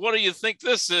 what do you think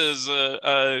this is?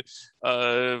 I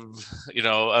don't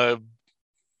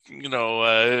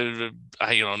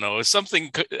know,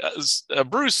 something, a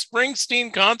Bruce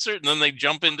Springsteen concert, and then they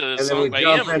jump into a song by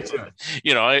him.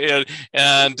 You know,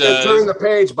 and Turn the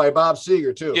Page by Bob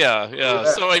Seger too. Yeah.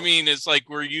 So I mean, it's like,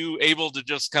 were you able to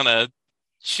just kind of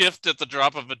shift at the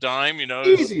drop of a dime? You know,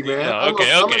 easy, man. I'm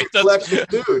a collective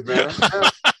dude, man.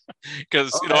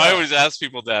 Because I always ask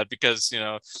people that, because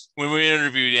when we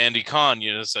interviewed Andy Kahn,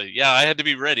 say, I had to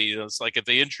be ready. It's like if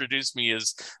they introduced me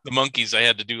as the Monkees, I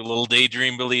had to do a little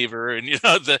Daydream Believer and and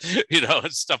stuff like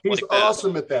that. He's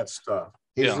awesome at that stuff.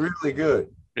 He's really good.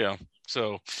 Yeah.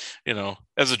 So,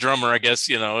 as a drummer, I guess,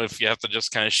 if you have to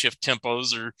just kind of shift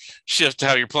tempos or shift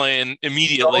how you're playing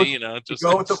immediately, just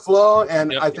go with the flow.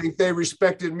 And I think they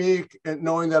respected me,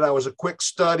 knowing that I was a quick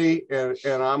study and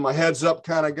I'm a heads up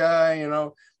kind of guy.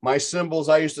 My cymbals,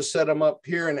 I used to set them up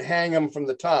here and hang them from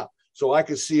the top so I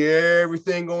could see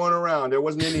everything going around. There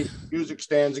wasn't any music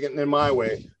stands getting in my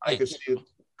way. I could see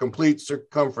complete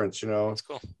circumference, That's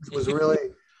cool. It was really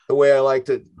the way I like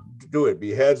to do it.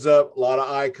 Be heads up, a lot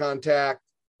of eye contact,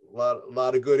 a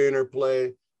lot of good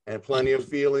interplay, and plenty of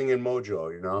feeling and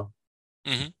mojo,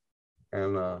 Mm-hmm.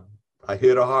 And I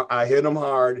hit them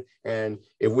hard. And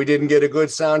if we didn't get a good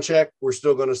sound check, we're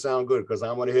still going to sound good because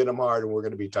I'm going to hit them hard and we're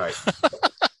going to be tight.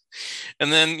 And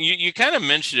then you kind of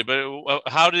mentioned it, but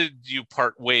how did you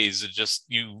part ways? It just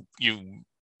you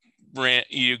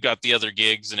got the other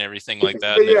gigs and everything like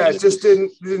that. Yeah, it just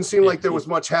didn't seem like there was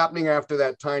much happening after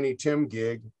that Tiny Tim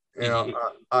gig.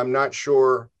 I'm not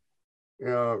sure.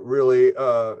 Really,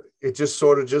 it just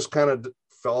sort of just kind of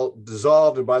fell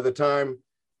dissolved, and by the time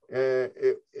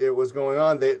it was going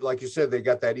on, they, like you said, they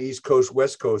got that East Coast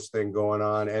West Coast thing going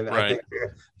on, and Right.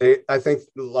 I think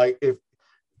like if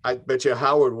I bet you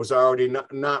Howard was already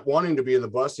not wanting to be in the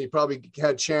bus. He probably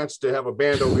had a chance to have a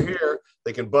band over here.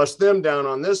 They can bust them down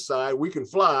on this side. We can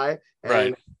fly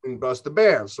and bust the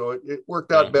band. So it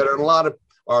worked out better. And a lot of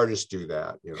artists do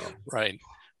that, you know. Right.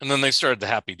 And then they started the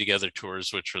Happy Together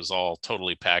tours, which was all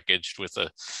totally packaged with a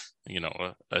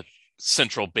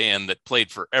central band that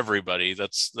played for everybody.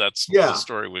 That's the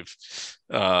story we've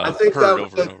heard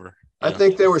over and over. I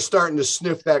think they were starting to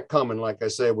sniff that coming, like I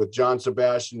said, with John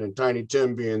Sebastian and Tiny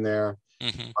Tim being there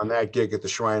on that gig at the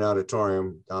Shrine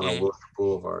Auditorium down on Wilshire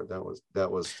Boulevard. That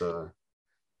was a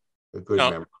good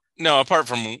memory. No, apart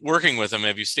from working with him,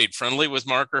 have you stayed friendly with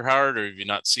Mark or Howard, or have you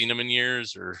not seen him in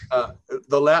years? Or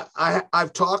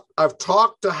I've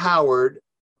talked to Howard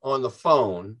on the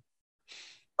phone,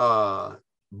 but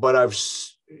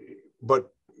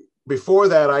before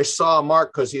that I saw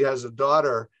Mark because he has a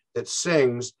daughter that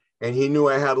sings. And he knew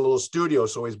I had a little studio,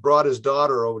 so he's brought his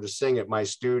daughter over to sing at my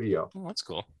studio. Oh, that's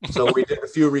cool. So we did a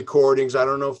few recordings. I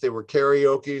don't know if they were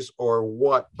karaoke's or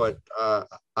what, but I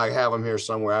have them here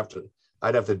somewhere.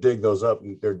 I'd have to dig those up.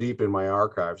 They're deep in my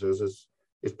archives.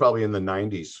 It's probably in the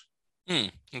 90s.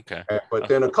 Okay. But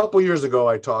then a couple years ago,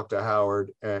 I talked to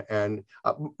Howard, and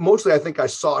mostly I think I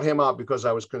sought him out because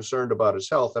I was concerned about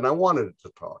his health, and I wanted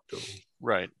to talk to him.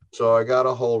 Right. So I got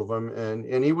a hold of him,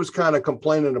 and he was kind of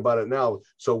complaining about it now.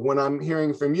 So when I'm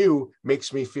hearing from you,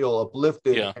 makes me feel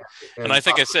uplifted. Yeah. And I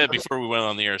think I said before we went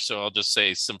on the air, so I'll just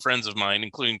say some friends of mine,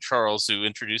 including Charles, who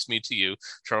introduced me to you,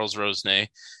 Charles Rosenay,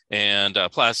 and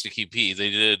Plastic EP, they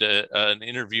did an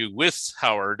interview with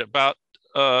Howard about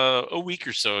a week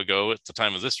or so ago at the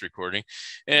time of this recording,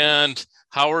 and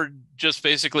Howard just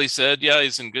basically said, yeah,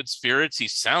 he's in good spirits. He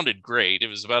sounded great. It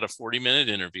was about a 40-minute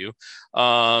interview.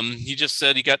 He just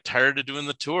said he got tired of doing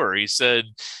the tour. He said,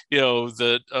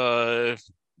 that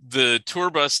the tour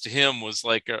bus to him was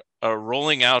like a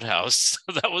rolling outhouse.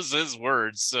 That was his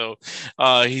words. So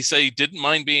he said he didn't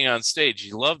mind being on stage.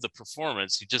 He loved the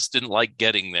performance. He just didn't like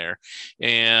getting there.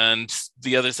 And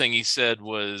the other thing he said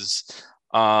was,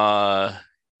 I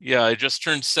just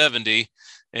turned 70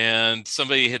 and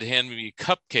somebody had handed me a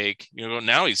cupcake.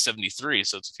 Now he's 73,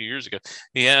 so it's a few years ago.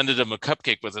 He handed him a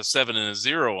cupcake with a 7 and a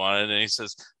 0 on it, and he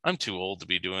says, I'm too old to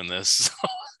be doing this. So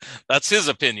that's his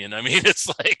opinion. I mean, it's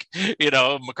like,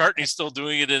 McCartney's still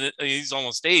doing it, and he's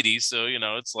almost 80, so,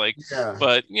 it's like,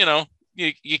 but,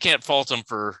 you can't fault him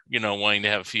for, wanting to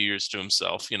have a few years to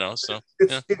himself, so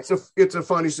it's a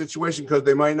funny situation because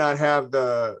they might not have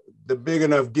the big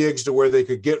enough gigs to where they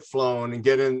could get flown and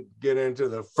get into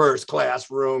the first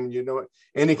class room.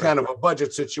 Any kind of a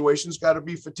budget situation's got to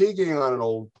be fatiguing on an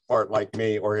old part like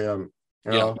me or him.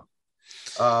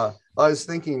 I was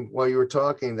thinking while you were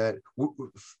talking that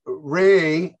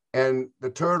Ray and the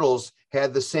Turtles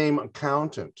had the same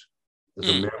accountant. As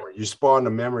a memory. You spawned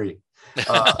a memory.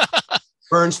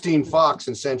 Bernstein Fox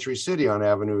in Century City on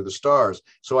Avenue of the Stars.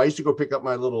 So I used to go pick up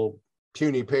my little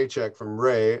puny paycheck from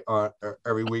Ray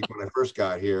every week when I first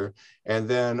got here. And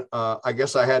then I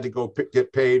guess I had to go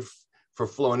get paid for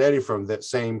Flo and Eddie from that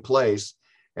same place.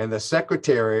 And the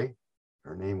secretary,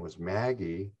 her name was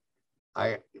Maggie,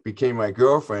 I became my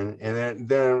girlfriend. And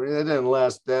then it didn't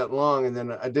last that long. And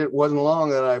then it wasn't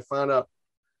long that I found out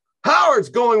Howard's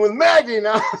going with Maggie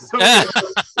now. So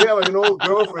we have an old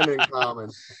girlfriend in common.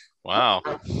 Wow.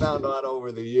 I found out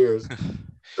over the years.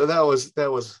 So that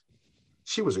was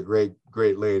she was a great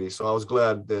lady. So I was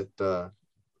glad that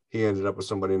he ended up with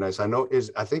somebody nice.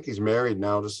 I think he's married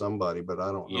now to somebody, but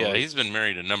I don't know. Yeah, he's been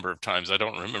married a number of times. I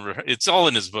don't remember. It's all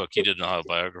in his book. He did an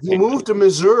autobiography. He moved to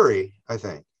Missouri, I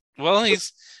think. Well, he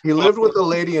lived with a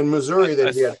lady in Missouri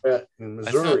that he had met in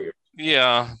Missouri.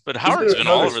 Yeah, but Howard's been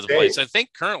all over the place. I think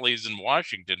currently he's in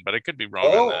Washington, but I could be wrong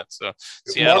on that. So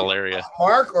Seattle area.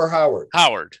 Mark or Howard?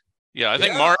 Howard. Yeah, I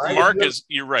think Mark is,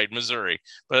 you're right, Missouri.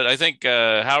 But I think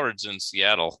Howard's in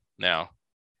Seattle now,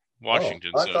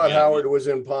 Washington. I thought Howard was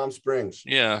in Palm Springs.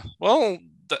 Yeah, well,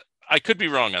 I could be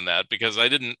wrong on that because they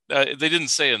didn't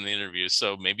say in the interview,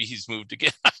 so maybe he's moved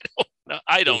again.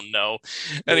 I don't know.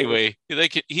 Anyway,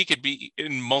 he could be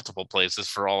in multiple places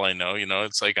for all I know.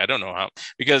 It's like, I don't know how,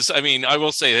 because I mean, I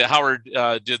will say that Howard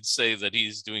did say that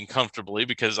he's doing comfortably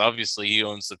because obviously he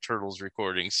owns the Turtles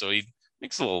recording, so he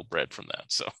makes a little bread from that.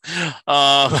 So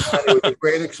it was a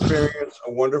great experience,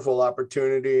 a wonderful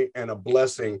opportunity, and a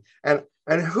blessing. And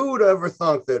who would ever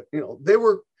thunk that they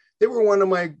were one of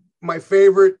my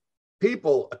favorite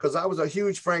people because I was a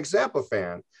huge Frank Zappa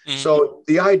fan. Mm-hmm. So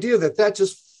the idea that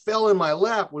just fell in my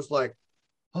lap was like,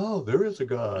 oh, there is a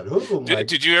God. Oh my.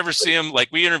 Did you ever see him? Like,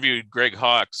 we interviewed Greg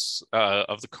Hawkes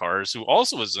of the Cars, who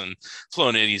also was in Flo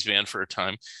and Eddie's band for a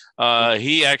time.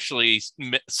 He actually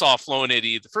saw Flo and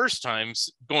Eddie the first time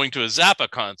going to a Zappa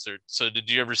concert. So did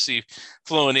you ever see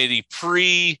Flo and Eddie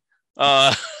playing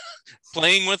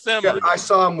with them? Yeah, I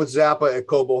saw him with Zappa at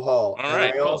Cobo Hall. All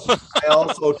right. I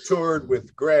also toured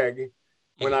with Greg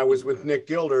when I was with Nick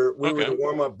Gilder. We were the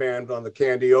warm-up band on the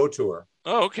Candy O tour.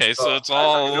 Oh, okay. So it's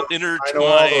all intertwined. I know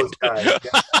all those guys.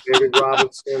 Yeah, David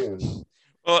Robinson. And...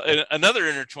 Well, another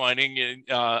intertwining,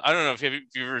 I don't know if you've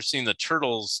ever seen the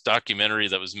Turtles documentary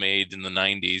that was made in the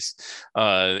 90s,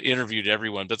 interviewed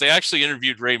everyone, but they actually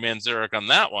interviewed Ray Manzarek on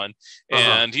that one.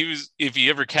 And he was, if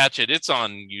you ever catch it, it's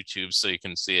on YouTube so you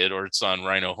can see it, or it's on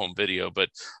Rhino Home Video. But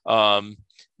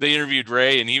they interviewed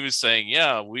Ray and he was saying,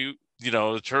 yeah,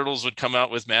 the Turtles would come out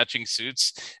with matching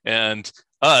suits, and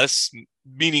us,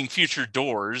 meaning future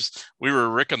Doors, we were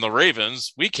Rick and the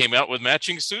Ravens, we came out with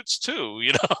matching suits too,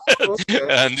 Okay.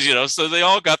 And so they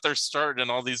all got their start in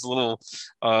all these little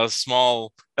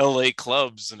small LA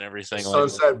clubs and everything.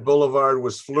 Sunset Boulevard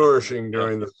was flourishing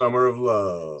during the summer of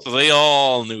love. So they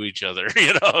all knew each other,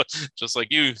 just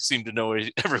like you seem to know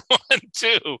everyone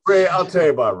too. Ray, I'll tell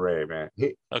you about Ray, man.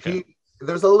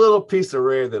 There's a little piece of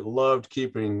Ray that loved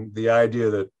keeping the idea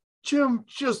that Jim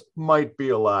just might be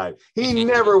alive. He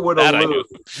never would allude.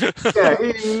 Yeah,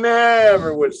 he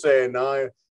never would say, no,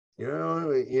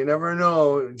 you never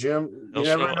know, Jim. You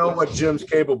never know what Jim's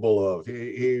capable of.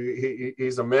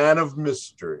 He's a man of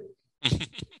mystery.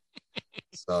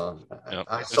 So yep.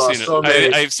 I saw so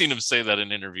many. I've seen him say that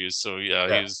in interviews. So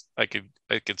yeah. I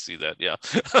could see that. Yeah.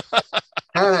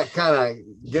 kind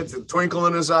of gets a twinkle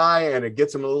in his eye, and it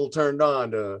gets him a little turned on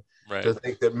to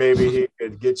think that maybe he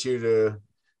could get you to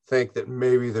think that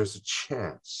maybe there's a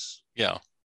chance that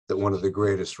one of the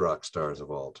greatest rock stars of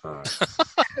all time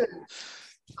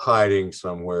hiding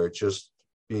somewhere, just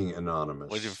being anonymous,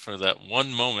 waiting for that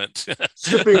one moment,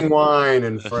 sipping wine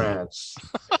in France.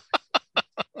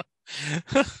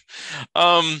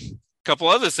 Couple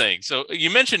other things. So you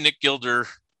mentioned Nick Gilder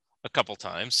a couple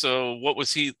times. So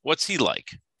what's he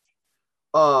like?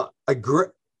 You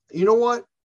know what?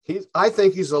 I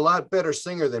think he's a lot better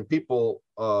singer than people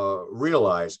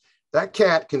realize. That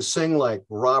cat can sing like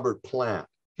Robert Plant.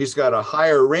 He's got a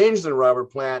higher range than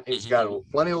Robert Plant. He's got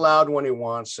plenty loud when he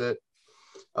wants it.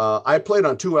 I played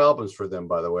on 2 albums for them,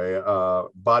 by the way,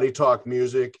 Body Talk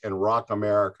Music and Rock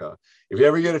America. If you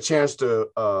ever get a chance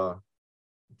to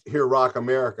hear Rock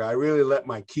America, I really let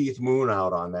my Keith Moon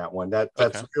out on that one.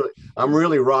 I'm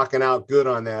really rocking out good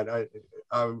on that.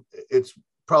 It's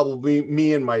probably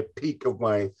me and my peak of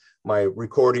my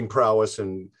recording prowess,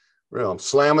 and I'm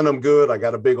slamming them good. I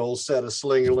got a big old set of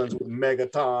Slingerlands with mega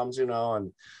toms, and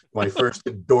my first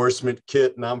endorsement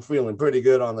kit, and I'm feeling pretty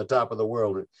good on the top of the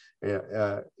world.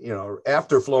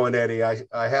 After Flo and Eddie, I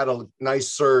had a nice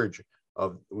surge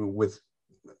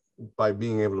by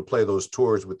being able to play those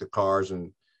tours with the Cars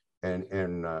and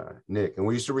Nick, and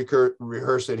we used to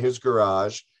rehearse in his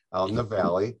garage out in the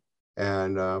valley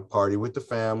and party with the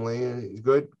family.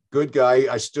 Good guy.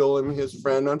 I still am his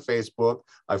friend on Facebook.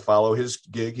 I follow his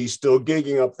gig. He's still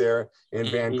gigging up there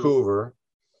in Vancouver,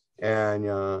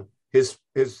 and his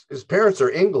parents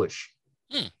are English,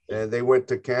 and they went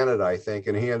to Canada, I think,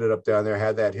 and he ended up down there,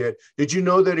 had that hit. Did you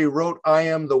know that he wrote "I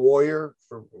Am the Warrior"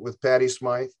 with Patti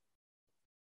Smythe?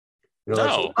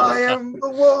 No, I am the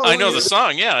warrior. I know the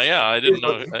song. Yeah. I didn't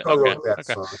know. Okay.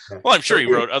 Song, Well, I'm sure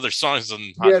he wrote other songs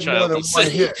than Hot Child. One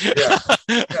hit. Yeah.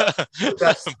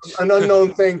 That's an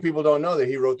unknown thing. People don't know that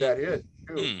he wrote that hit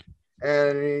too.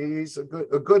 And he's a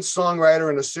good songwriter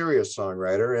and a serious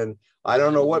songwriter. And I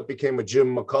don't know what became of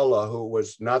Jim McCullough, who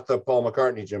was not the Paul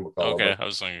McCartney Jim McCullough. Okay, I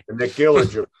was thinking Nick Gilder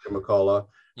Jim McCullough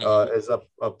is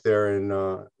up there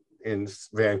in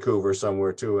Vancouver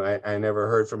somewhere too. I never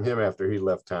heard from him after he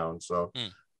left town. So,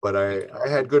 but I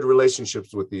had good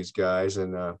relationships with these guys,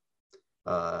 and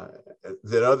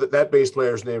that bass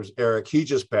player's name is Eric. He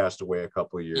just passed away a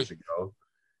couple of years ago,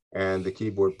 and the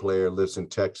keyboard player lives in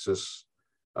Texas,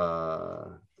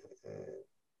 and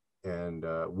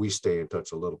we stay in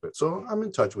touch a little bit. So I'm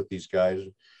in touch with these guys.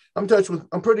 I'm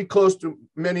pretty close to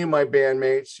many of my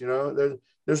bandmates.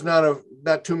 There's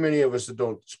not too many of us that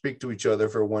don't speak to each other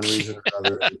for one reason or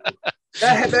another.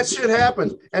 That shit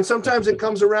happens, and sometimes it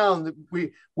comes around.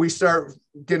 We start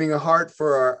getting a heart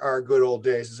for our good old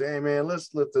days. Say, hey man,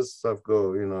 let's let this stuff go.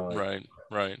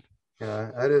 Right. Yeah,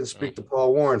 I didn't speak to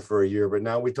Paul Warren for a year, but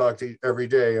now we talk to every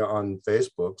day on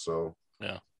Facebook. So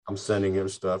yeah, I'm sending him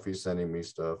stuff. He's sending me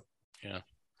stuff. Yeah.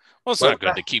 Well, it's But not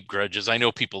good to keep grudges. I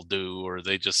know people do, or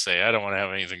they just say, I don't want to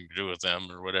have anything to do with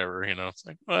them or whatever, It's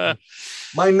like,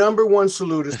 my number one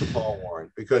salute is to Paul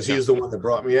Warren, because Yeah. he's the one that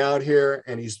brought me out here,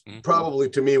 and he's Mhm. probably,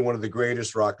 to me, one of the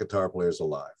greatest rock guitar players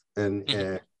alive. And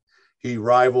Mhm. he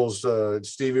rivals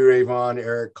Stevie Ray Vaughan,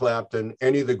 Eric Clapton,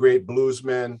 any of the great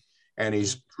bluesmen, and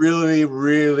he's really,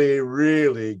 really,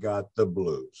 really got the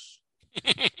blues.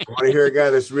 You want to hear a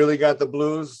guy that's really got the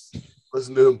blues?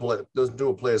 Listen to him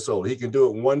play a solo. He can do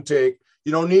it in one take.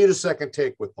 You don't need a second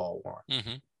take with Paul Warren.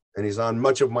 Mhm. And he's on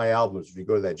much of my albums. If you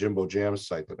go to that Jimbo Jam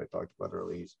site that I talked about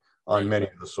earlier, he's on Right. many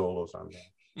of the solos on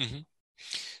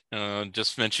there.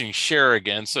 Just mentioning Cher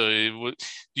again. So, do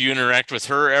you interact with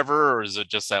her ever, or is it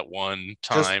just that one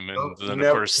time? And then, never,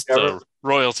 of course, never. the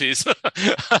royalties.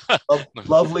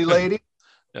 Lovely lady.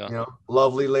 Yeah.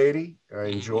 Lovely lady. I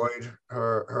enjoyed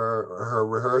her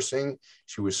rehearsing.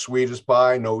 She was sweet as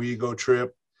pie, no ego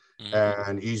trip,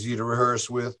 and easy to rehearse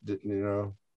with.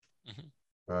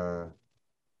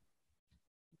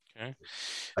 Okay.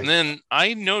 And then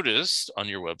I noticed on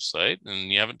your website,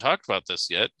 and you haven't talked about this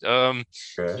yet,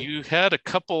 you had a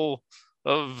couple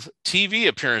of TV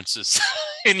appearances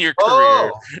in your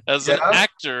career as an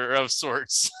actor of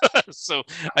sorts. So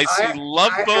I see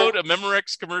Love Boat, a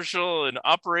Memorex commercial, an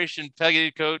Operation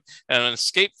Petticoat, and an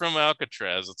Escape from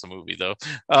Alcatraz. It's a movie, though.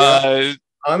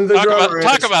 I'm the drummer.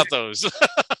 Talk about those.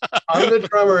 I'm the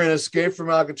drummer in Escape from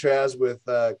Alcatraz with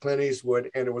Clint Eastwood,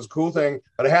 and it was a cool thing.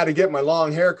 But I had to get my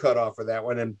long hair cut off for that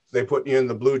one, and they put you in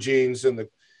the blue jeans and the,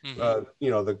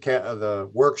 the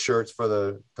work shirts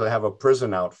to have a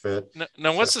prison outfit.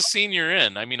 Now, what's the scene you're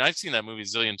in? I mean, I've seen that movie a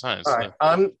zillion times. All right,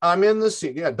 I'm in the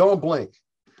scene. Yeah, don't blink.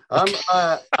 I'm in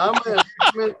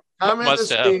the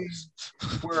scene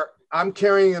where I'm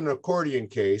carrying an accordion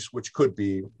case, which could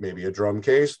be maybe a drum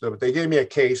case, but they gave me a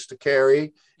case to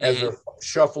carry as they're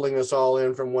shuffling us all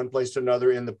in from one place to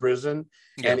another in the prison.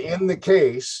 Yeah. And in the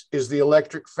case is the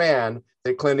electric fan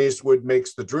that Clint Eastwood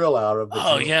makes the drill out of.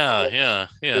 Yeah.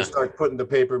 They start putting the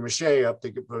paper mache up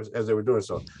as they were doing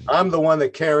so. I'm the one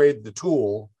that carried the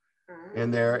tool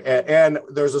in there. And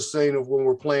there's a scene of when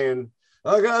we're playing,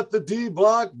 I got the D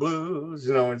Block Blues,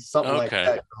 and something like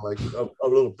that, like a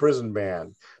little prison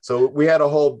band. So we had a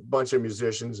whole bunch of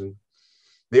musicians. And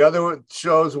the other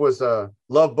shows was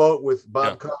Love Boat with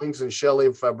Bob Cummings and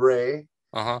Shelley Fabre,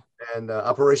 and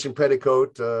Operation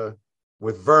Petticoat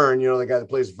with Vern, the guy that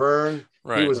plays Vern.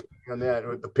 Right. He was on that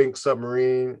with the Pink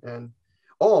Submarine. And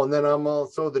then I'm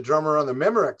also the drummer on the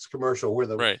Memorex commercial where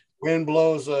the wind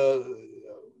blows.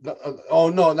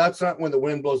 No, that's not when the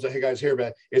wind blows the guy's hair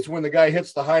back. It's when the guy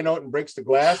hits the high note and breaks the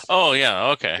glass. Oh yeah,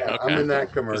 okay. I'm in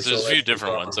that commercial. There's a few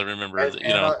different ones. I remember.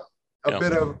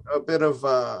 A bit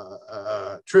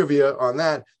of trivia on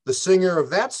that. The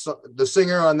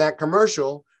singer on that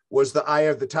commercial was the Eye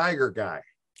of the Tiger guy.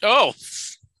 Oh,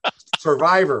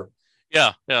 Survivor.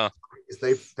 Yeah.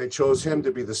 They chose him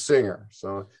to be the singer.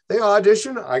 So they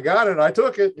auditioned. I got it. I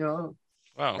took it.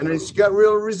 Wow. And it's got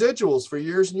real residuals for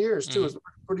years and years too. It's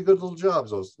pretty good little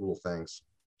jobs, those little things.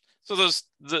 So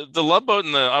the Love Boat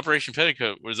and the Operation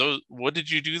Petticoat, were those? What did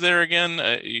you do there again?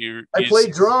 I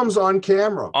played drums on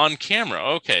camera. On camera,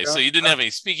 okay. So you didn't have any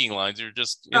speaking lines. You were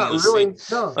just No.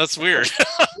 That's weird.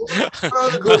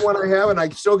 Another good one I have, and I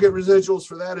still get residuals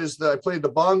for that, is I played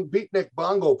the beatnik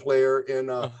bongo player in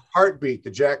Heartbeat, the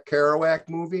Jack Kerouac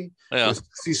movie. Yeah. With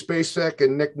Steve Spacek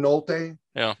and Nick Nolte.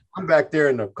 Yeah. I'm back there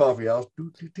in the coffee house.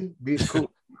 Beat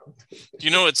cool. Do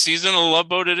you know what season of Love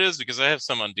Boat it is? Because I have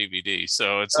some on DVD.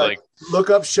 So it's look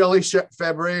up Shelley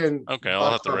Fabre and. Okay,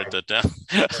 I'll have to write that down.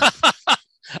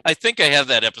 I think I have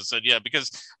that episode. Yeah,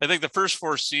 because I think the first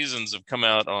 4 seasons have come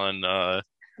out on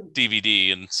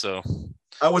DVD, and so.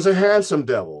 I was a handsome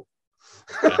devil.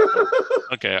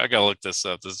 Okay, I gotta look this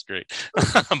up. This is great.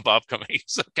 Bob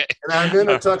Cummings. Okay. And I'm in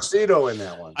a tuxedo in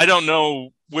that one. I don't know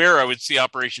where I would see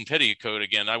Operation Petticoat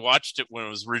again. I watched it when it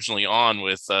was originally on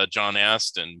with John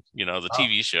Astin, the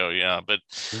TV show. Yeah, but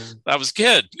I was a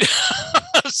kid.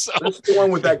 So, that's the one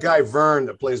with that guy Vern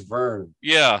that plays Vern.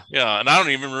 Yeah, and I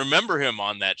don't even remember him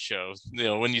on that show.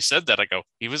 When you said that, I go,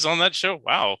 he was on that show.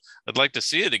 Wow, I'd like to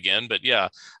see it again. But yeah,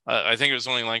 I think it was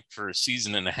only like for a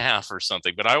season and a half or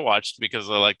something. But I watched because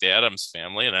I like the Addams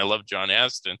Family and I love John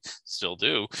Astin, still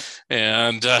do.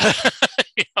 And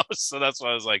so that's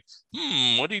why I was like,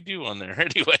 what do you do on there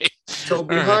anyway? So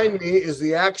behind me is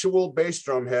the actual bass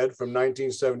drum head from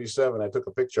 1977. I took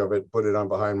a picture of it, put it on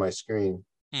behind my screen.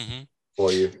 For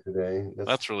you today.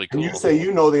 That's really cool. And you say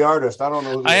you know the artist. I don't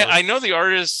know who I know the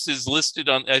artist is listed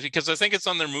on, because I think it's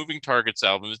on their Moving Targets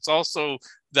album. It's also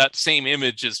that same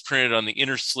image is printed on the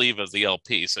inner sleeve of the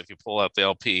LP. So if you pull out the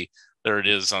LP, there it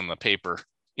is on the paper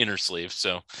inner sleeve.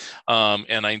 So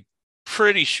and I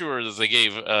pretty sure that they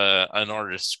gave an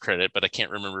artist credit, but I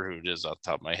can't remember who it is off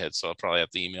the top of my head. So I'll probably have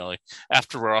to email you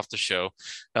after we're off the show.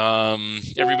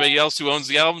 Everybody else who owns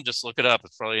the album, just look it up.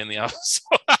 It's probably in the album.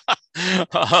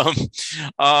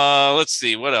 Let's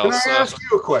see what else. Can I ask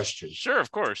you a question? Sure,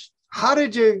 of course. How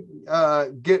did you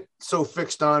get so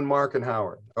fixed on Mark and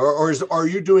Howard, or are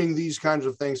you doing these kinds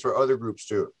of things for other groups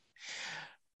too?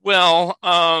 Well,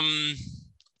 I'm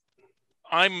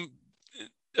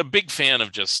a big fan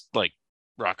of just like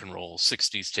rock and roll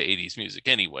 60s to 80s music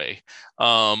anyway.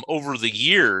 Over the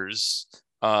years,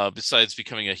 besides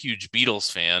becoming a huge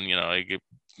Beatles fan, I get,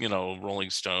 Rolling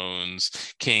Stones,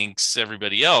 Kinks,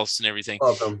 everybody else and everything.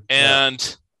 Love them.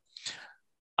 And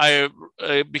I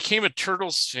became a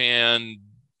Turtles fan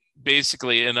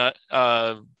basically, and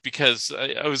because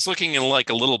I was looking in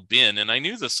like a little bin, and I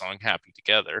knew the song "Happy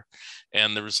Together,"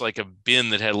 and there was like a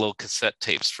bin that had little cassette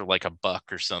tapes for like $1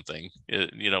 or something,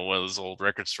 one of those old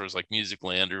record stores like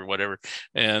Musicland or whatever.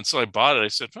 And so I bought it. I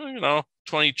said,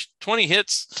 20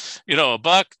 hits,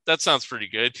 $1, that sounds pretty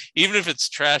good. Even if it's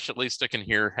trash, at least I can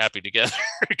hear "Happy Together"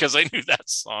 because I knew that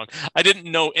song. I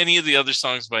didn't know any of the other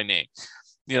songs by name,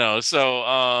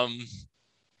 so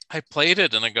I played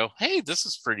it and I go, hey, this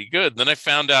is pretty good. And then I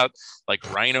found out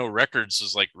like Rhino Records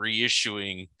was like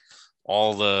reissuing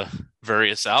all the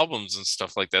various albums and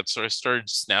stuff like that. So I started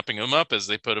snapping them up as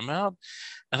they put them out.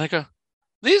 And I go,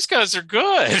 these guys are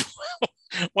good.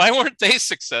 Why weren't they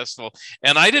successful?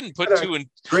 And I didn't put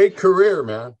great career,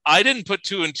 man. I didn't put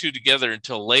 2 and 2 together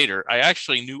until later. I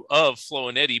actually knew of Flo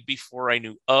and Eddie before I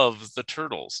knew of the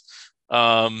Turtles.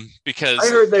 Because I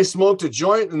heard they smoked a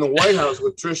joint in the White House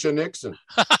with Trisha Nixon.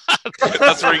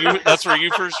 That's where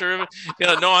you first heard of it.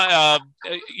 Yeah,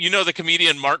 no, the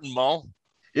comedian Martin Mull.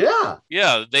 Yeah, he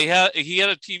had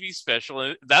a TV special,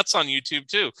 and that's on YouTube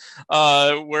too,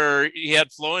 where he had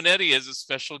Flo and Eddie as a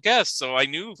special guest. So I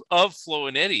knew of Flo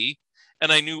and Eddie, and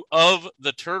I knew of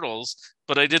the Turtles,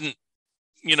 but I didn't,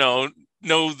 know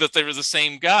that they were the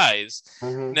same guys.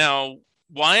 Mm-hmm. Now,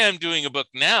 why I'm doing a book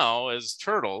now as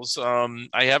Turtles,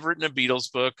 I have written a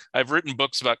Beatles book. I've written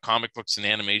books about comic books and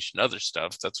animation, other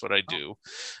stuff. That's what I do.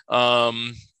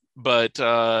 But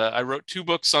I wrote 2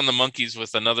 books on the Monkees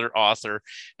with another author,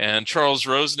 and Charles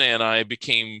Rosna and I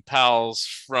became pals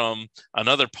from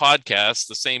another podcast,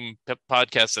 the same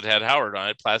podcast that had Howard on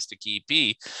it, Plastic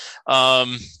EP.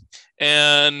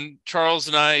 And Charles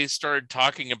and I started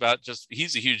talking about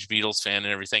he's a huge Beatles fan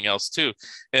and everything else too.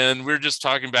 And we're just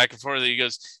talking back and forth. He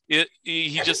goes,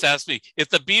 he just asked me, if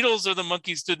the Beatles or the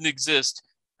Monkees didn't exist,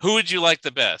 who would you like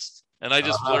the best? And I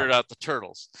just blurted out the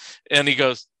Turtles. And he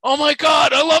goes, oh my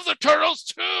God, I love the Turtles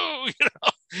too.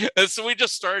 And so we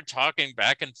just started talking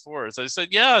back and forth. I said,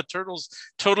 yeah, Turtles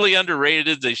totally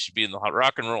underrated. They should be in the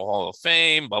Rock and Roll Hall of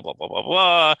Fame, blah, blah, blah, blah,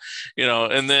 blah.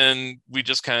 And then we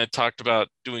just kind of talked about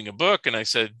doing a book. And I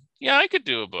said, yeah, I could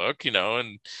do a book, and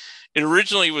it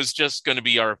originally was just going to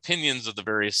be our opinions of the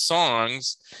various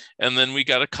songs. And then we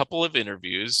got a couple of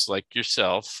interviews like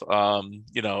yourself, and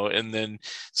then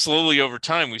slowly over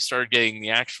time, we started getting the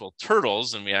actual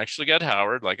Turtles, and we actually got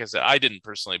Howard. Like I said, I didn't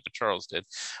personally, but Charles did.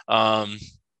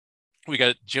 We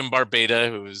got Jim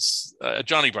Barbeta, who was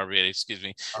Johnny Barbeta, excuse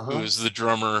me, who was the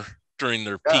drummer during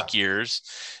their peak years.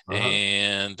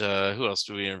 And who else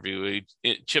do we interview?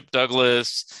 Chip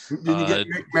Douglas. Did you get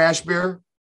Rick Mashbeer?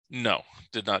 No,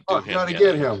 did not do him. Got to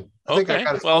get him. I think I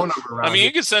got his phone number around.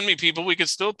 You can send me people. We could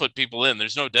still put people in.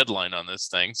 There's no deadline on this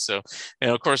thing. So,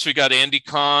 of course, we got Andy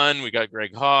Kahn, we got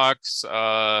Greg Hawkes,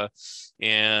 and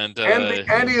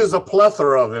Andy is a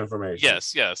plethora of information.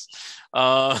 Yes.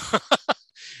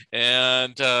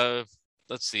 And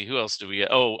let's see, who else do we get?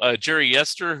 Jerry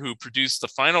Yester, who produced the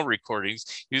final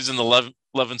recordings. He was in the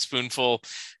Lovin' Spoonful,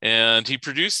 and he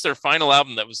produced their final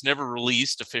album that was never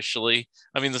released officially.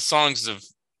 The songs have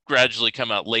gradually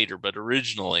come out later, but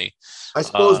originally, I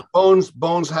suppose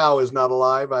Bones Howe is not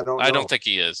alive. I don't know. I don't think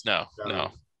he is. No.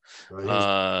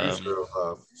 He's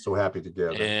So Happy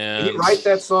Together. Did he write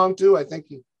that song too? I think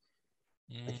he.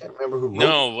 I can't remember who wrote it.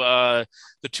 No,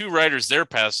 the 2 writers there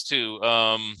passed too.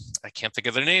 I can't think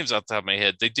of their names off the top of my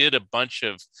head. They did a bunch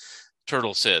of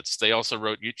Turtles hits. They also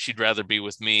wrote "She'd Rather Be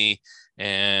With Me"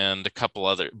 and a couple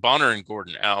other. Bonner and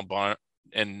Gordon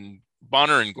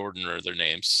are their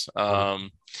names.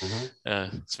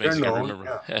 It's amazing I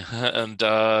remember. Yeah. And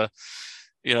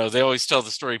they always tell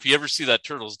the story. If you ever see that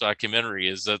Turtles documentary,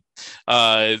 is that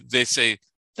they say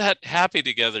that Happy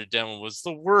Together demo was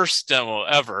the worst demo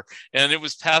ever, and it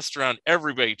was passed around.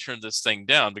 Everybody turned this thing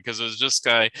down because it was just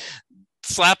guy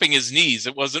slapping his knees.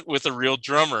 It wasn't with a real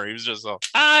drummer. He was just all,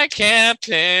 I can't,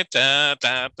 da, da,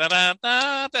 da, da, da,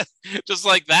 da, just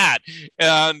like that.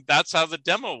 And that's how the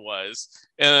demo was.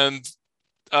 And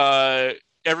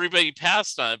everybody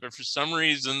passed on it, but for some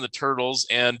reason the Turtles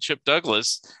and Chip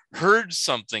Douglas heard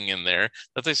something in there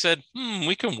that they said,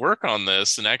 we can work on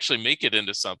this and actually make it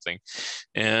into something.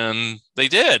 And they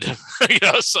did.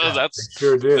 So that's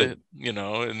sure did.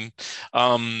 And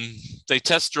they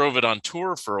test drove it on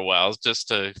tour for a while just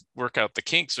to work out the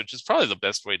kinks, which is probably the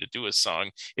best way to do a song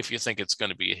if you think it's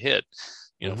going to be a hit.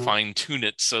 Fine tune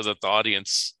it so that the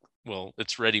audience,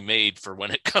 it's ready-made for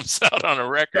when it comes out on a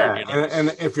record.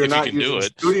 And if you're not using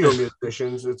studio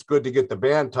musicians, it's good to get the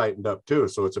band tightened up too.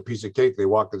 So it's a piece of cake. They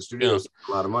walk in the studio, it's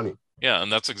a lot of money. Yeah,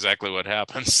 and that's exactly what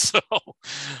happens. So,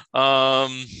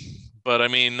 but I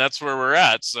mean, that's where we're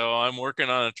at. So I'm working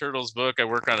on a Turtles book. I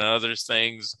work on other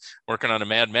things, working on a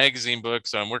Mad Magazine book.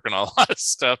 So I'm working on a lot of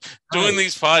stuff, doing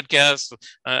these podcasts.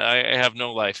 I have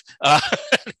no life. Anyway,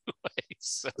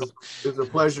 so. It's a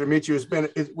pleasure to meet you.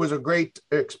 It was a great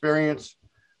experience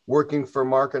working for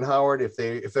Mark and Howard. If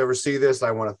they ever see this, I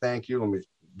want to thank you. Let me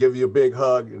give you a big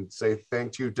hug and say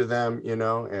thank you to them,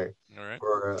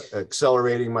 for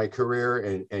accelerating my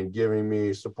career and giving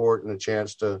me support and a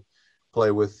chance to play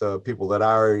with people that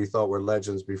I already thought were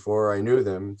legends before I knew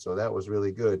them. So that was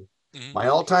really good. Mm-hmm. My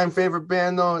all-time favorite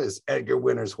band, though, is Edgar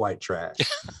Winter's White Trash.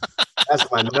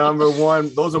 That's my number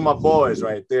one. Those are my boys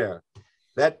right there.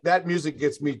 That music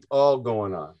gets me all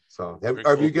going on. So have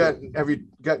you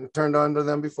gotten turned on to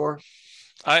them before?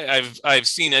 I've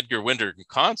seen Edgar Winter in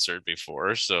concert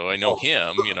before, so I know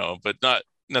him, but not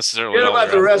necessarily. Forget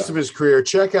about the rest of his career.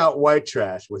 Check out White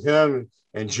Trash with him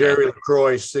and Jerry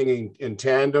LaCroix singing in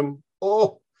tandem.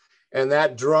 Oh, and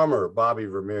that drummer, Bobby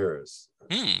Ramirez.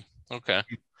 Okay.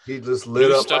 He just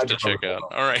lit up stuff to check out.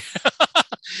 All right.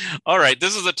 All right.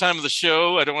 This is the time of the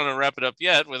show. I don't want to wrap it up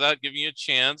yet without giving you a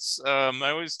chance. I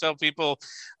always tell people,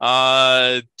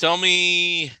 tell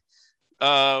me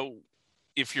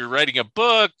if you're writing a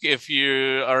book, if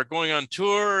you are going on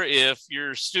tour, if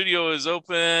your studio is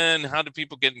open, how do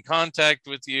people get in contact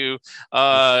with you?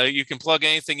 You can plug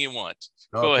anything you want.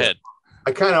 Okay. Go ahead.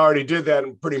 I kind of already did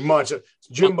that pretty much.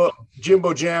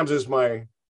 Jimbo Jams is my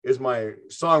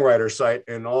songwriter site,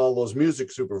 and all those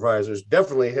music supervisors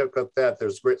definitely hook up that.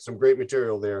 There's some great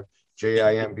material there.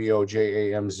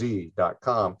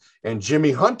 JIMBOJAMZ.com and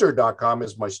JimmyHunter.com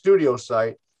is my studio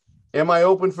site. Am I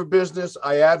open for business?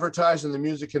 I advertise in the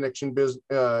Music Connection business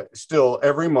still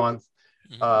every month,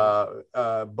 but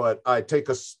I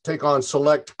take on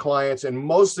select clients and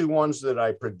mostly ones that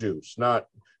I produce, not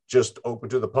just open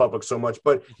to the public so much.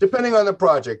 But depending on the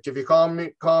project, if you call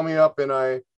me up and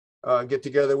I get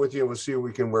together with you and we'll see if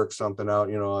we can work something out.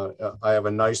 I have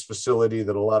a nice facility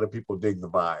that a lot of people dig the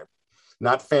vibe.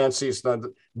 Not fancy. It's not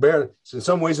bare. In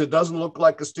some ways, it doesn't look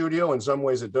like a studio. In some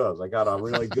ways, it does. I got a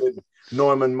really good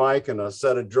Norman mic and a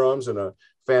set of drums and a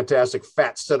fantastic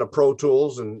fat set of Pro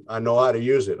Tools, and I know how to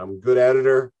use it. I'm a good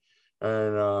editor,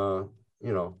 and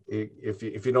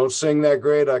if you don't sing that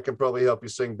great, I can probably help you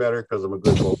sing better because I'm a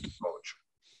good vocal coach.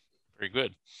 Very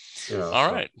good.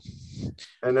 All right.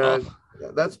 And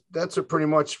that's pretty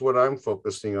much what I'm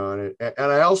focusing on.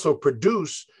 And I also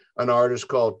produce an artist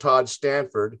called Todd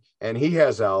Stanford, and he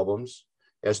has albums,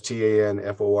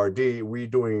 STANFORD. We're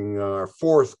doing our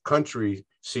 4th country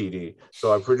CD.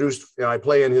 So I produced, and I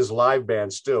play in his live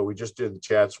band still. We just did the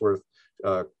Chatsworth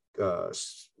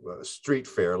Street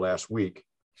Fair last week.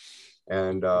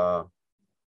 And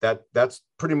that's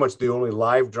pretty much the only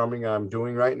live drumming I'm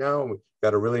doing right now. We've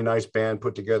got a really nice band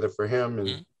put together for him,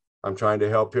 and I'm trying to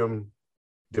help him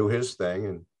do his thing.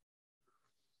 And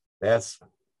that's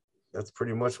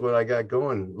pretty much what I got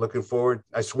going. Looking forward.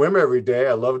 I swim every day.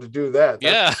 I love to do that.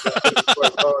 That's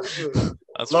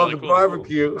love really the cool.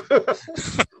 barbecue.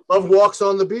 Love walks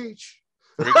on the beach.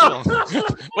 Very cool.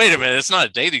 Wait a minute. It's not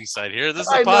a dating site here. This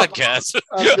is a podcast.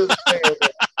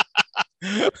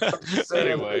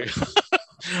 Anyway.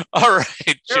 All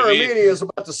right. Jeremy is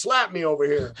about to slap me over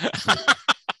here.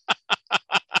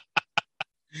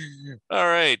 All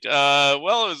right.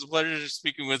 Well, it was a pleasure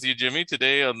speaking with you, Jimmy,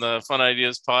 today on the Fun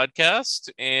Ideas podcast.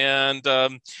 And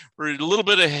we're a little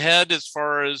bit ahead as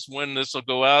far as when this will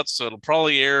go out. So it'll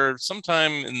probably air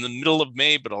sometime in the middle of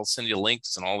May, but I'll send you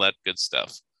links and all that good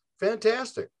stuff.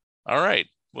 Fantastic. All right.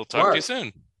 We'll talk to you soon.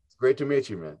 It's great to meet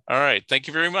you, man. All right. Thank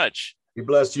you very much. Be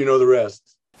blessed. You know the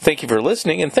rest. Thank you for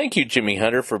listening, and thank you, Jimmy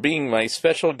Hunter, for being my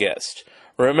special guest.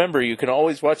 Remember, you can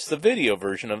always watch the video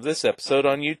version of this episode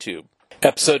on YouTube.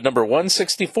 Episode number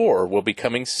 164 will be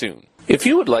coming soon. If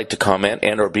you would like to comment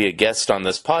and or be a guest on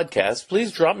this podcast,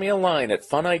 please drop me a line at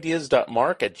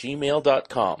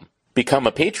funideas.mark@gmail.com. Become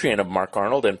a patron of Mark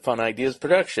Arnold and Fun Ideas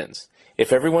Productions.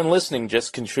 If everyone listening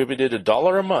just contributed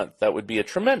 $1 a month, that would be a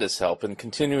tremendous help in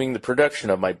continuing the production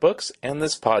of my books and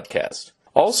this podcast.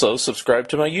 Also, subscribe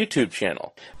to my YouTube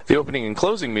channel. The opening and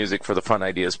closing music for the Fun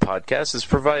Ideas podcast is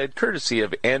provided courtesy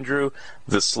of Andrew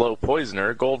the Slow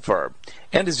Poisoner Goldfarb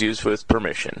and is used with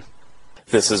permission.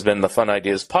 This has been the Fun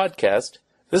Ideas podcast.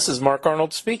 This is Mark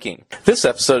Arnold speaking. This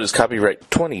episode is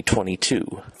copyright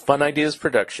 2022. Fun Ideas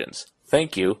Productions.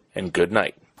 Thank you and good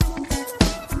night.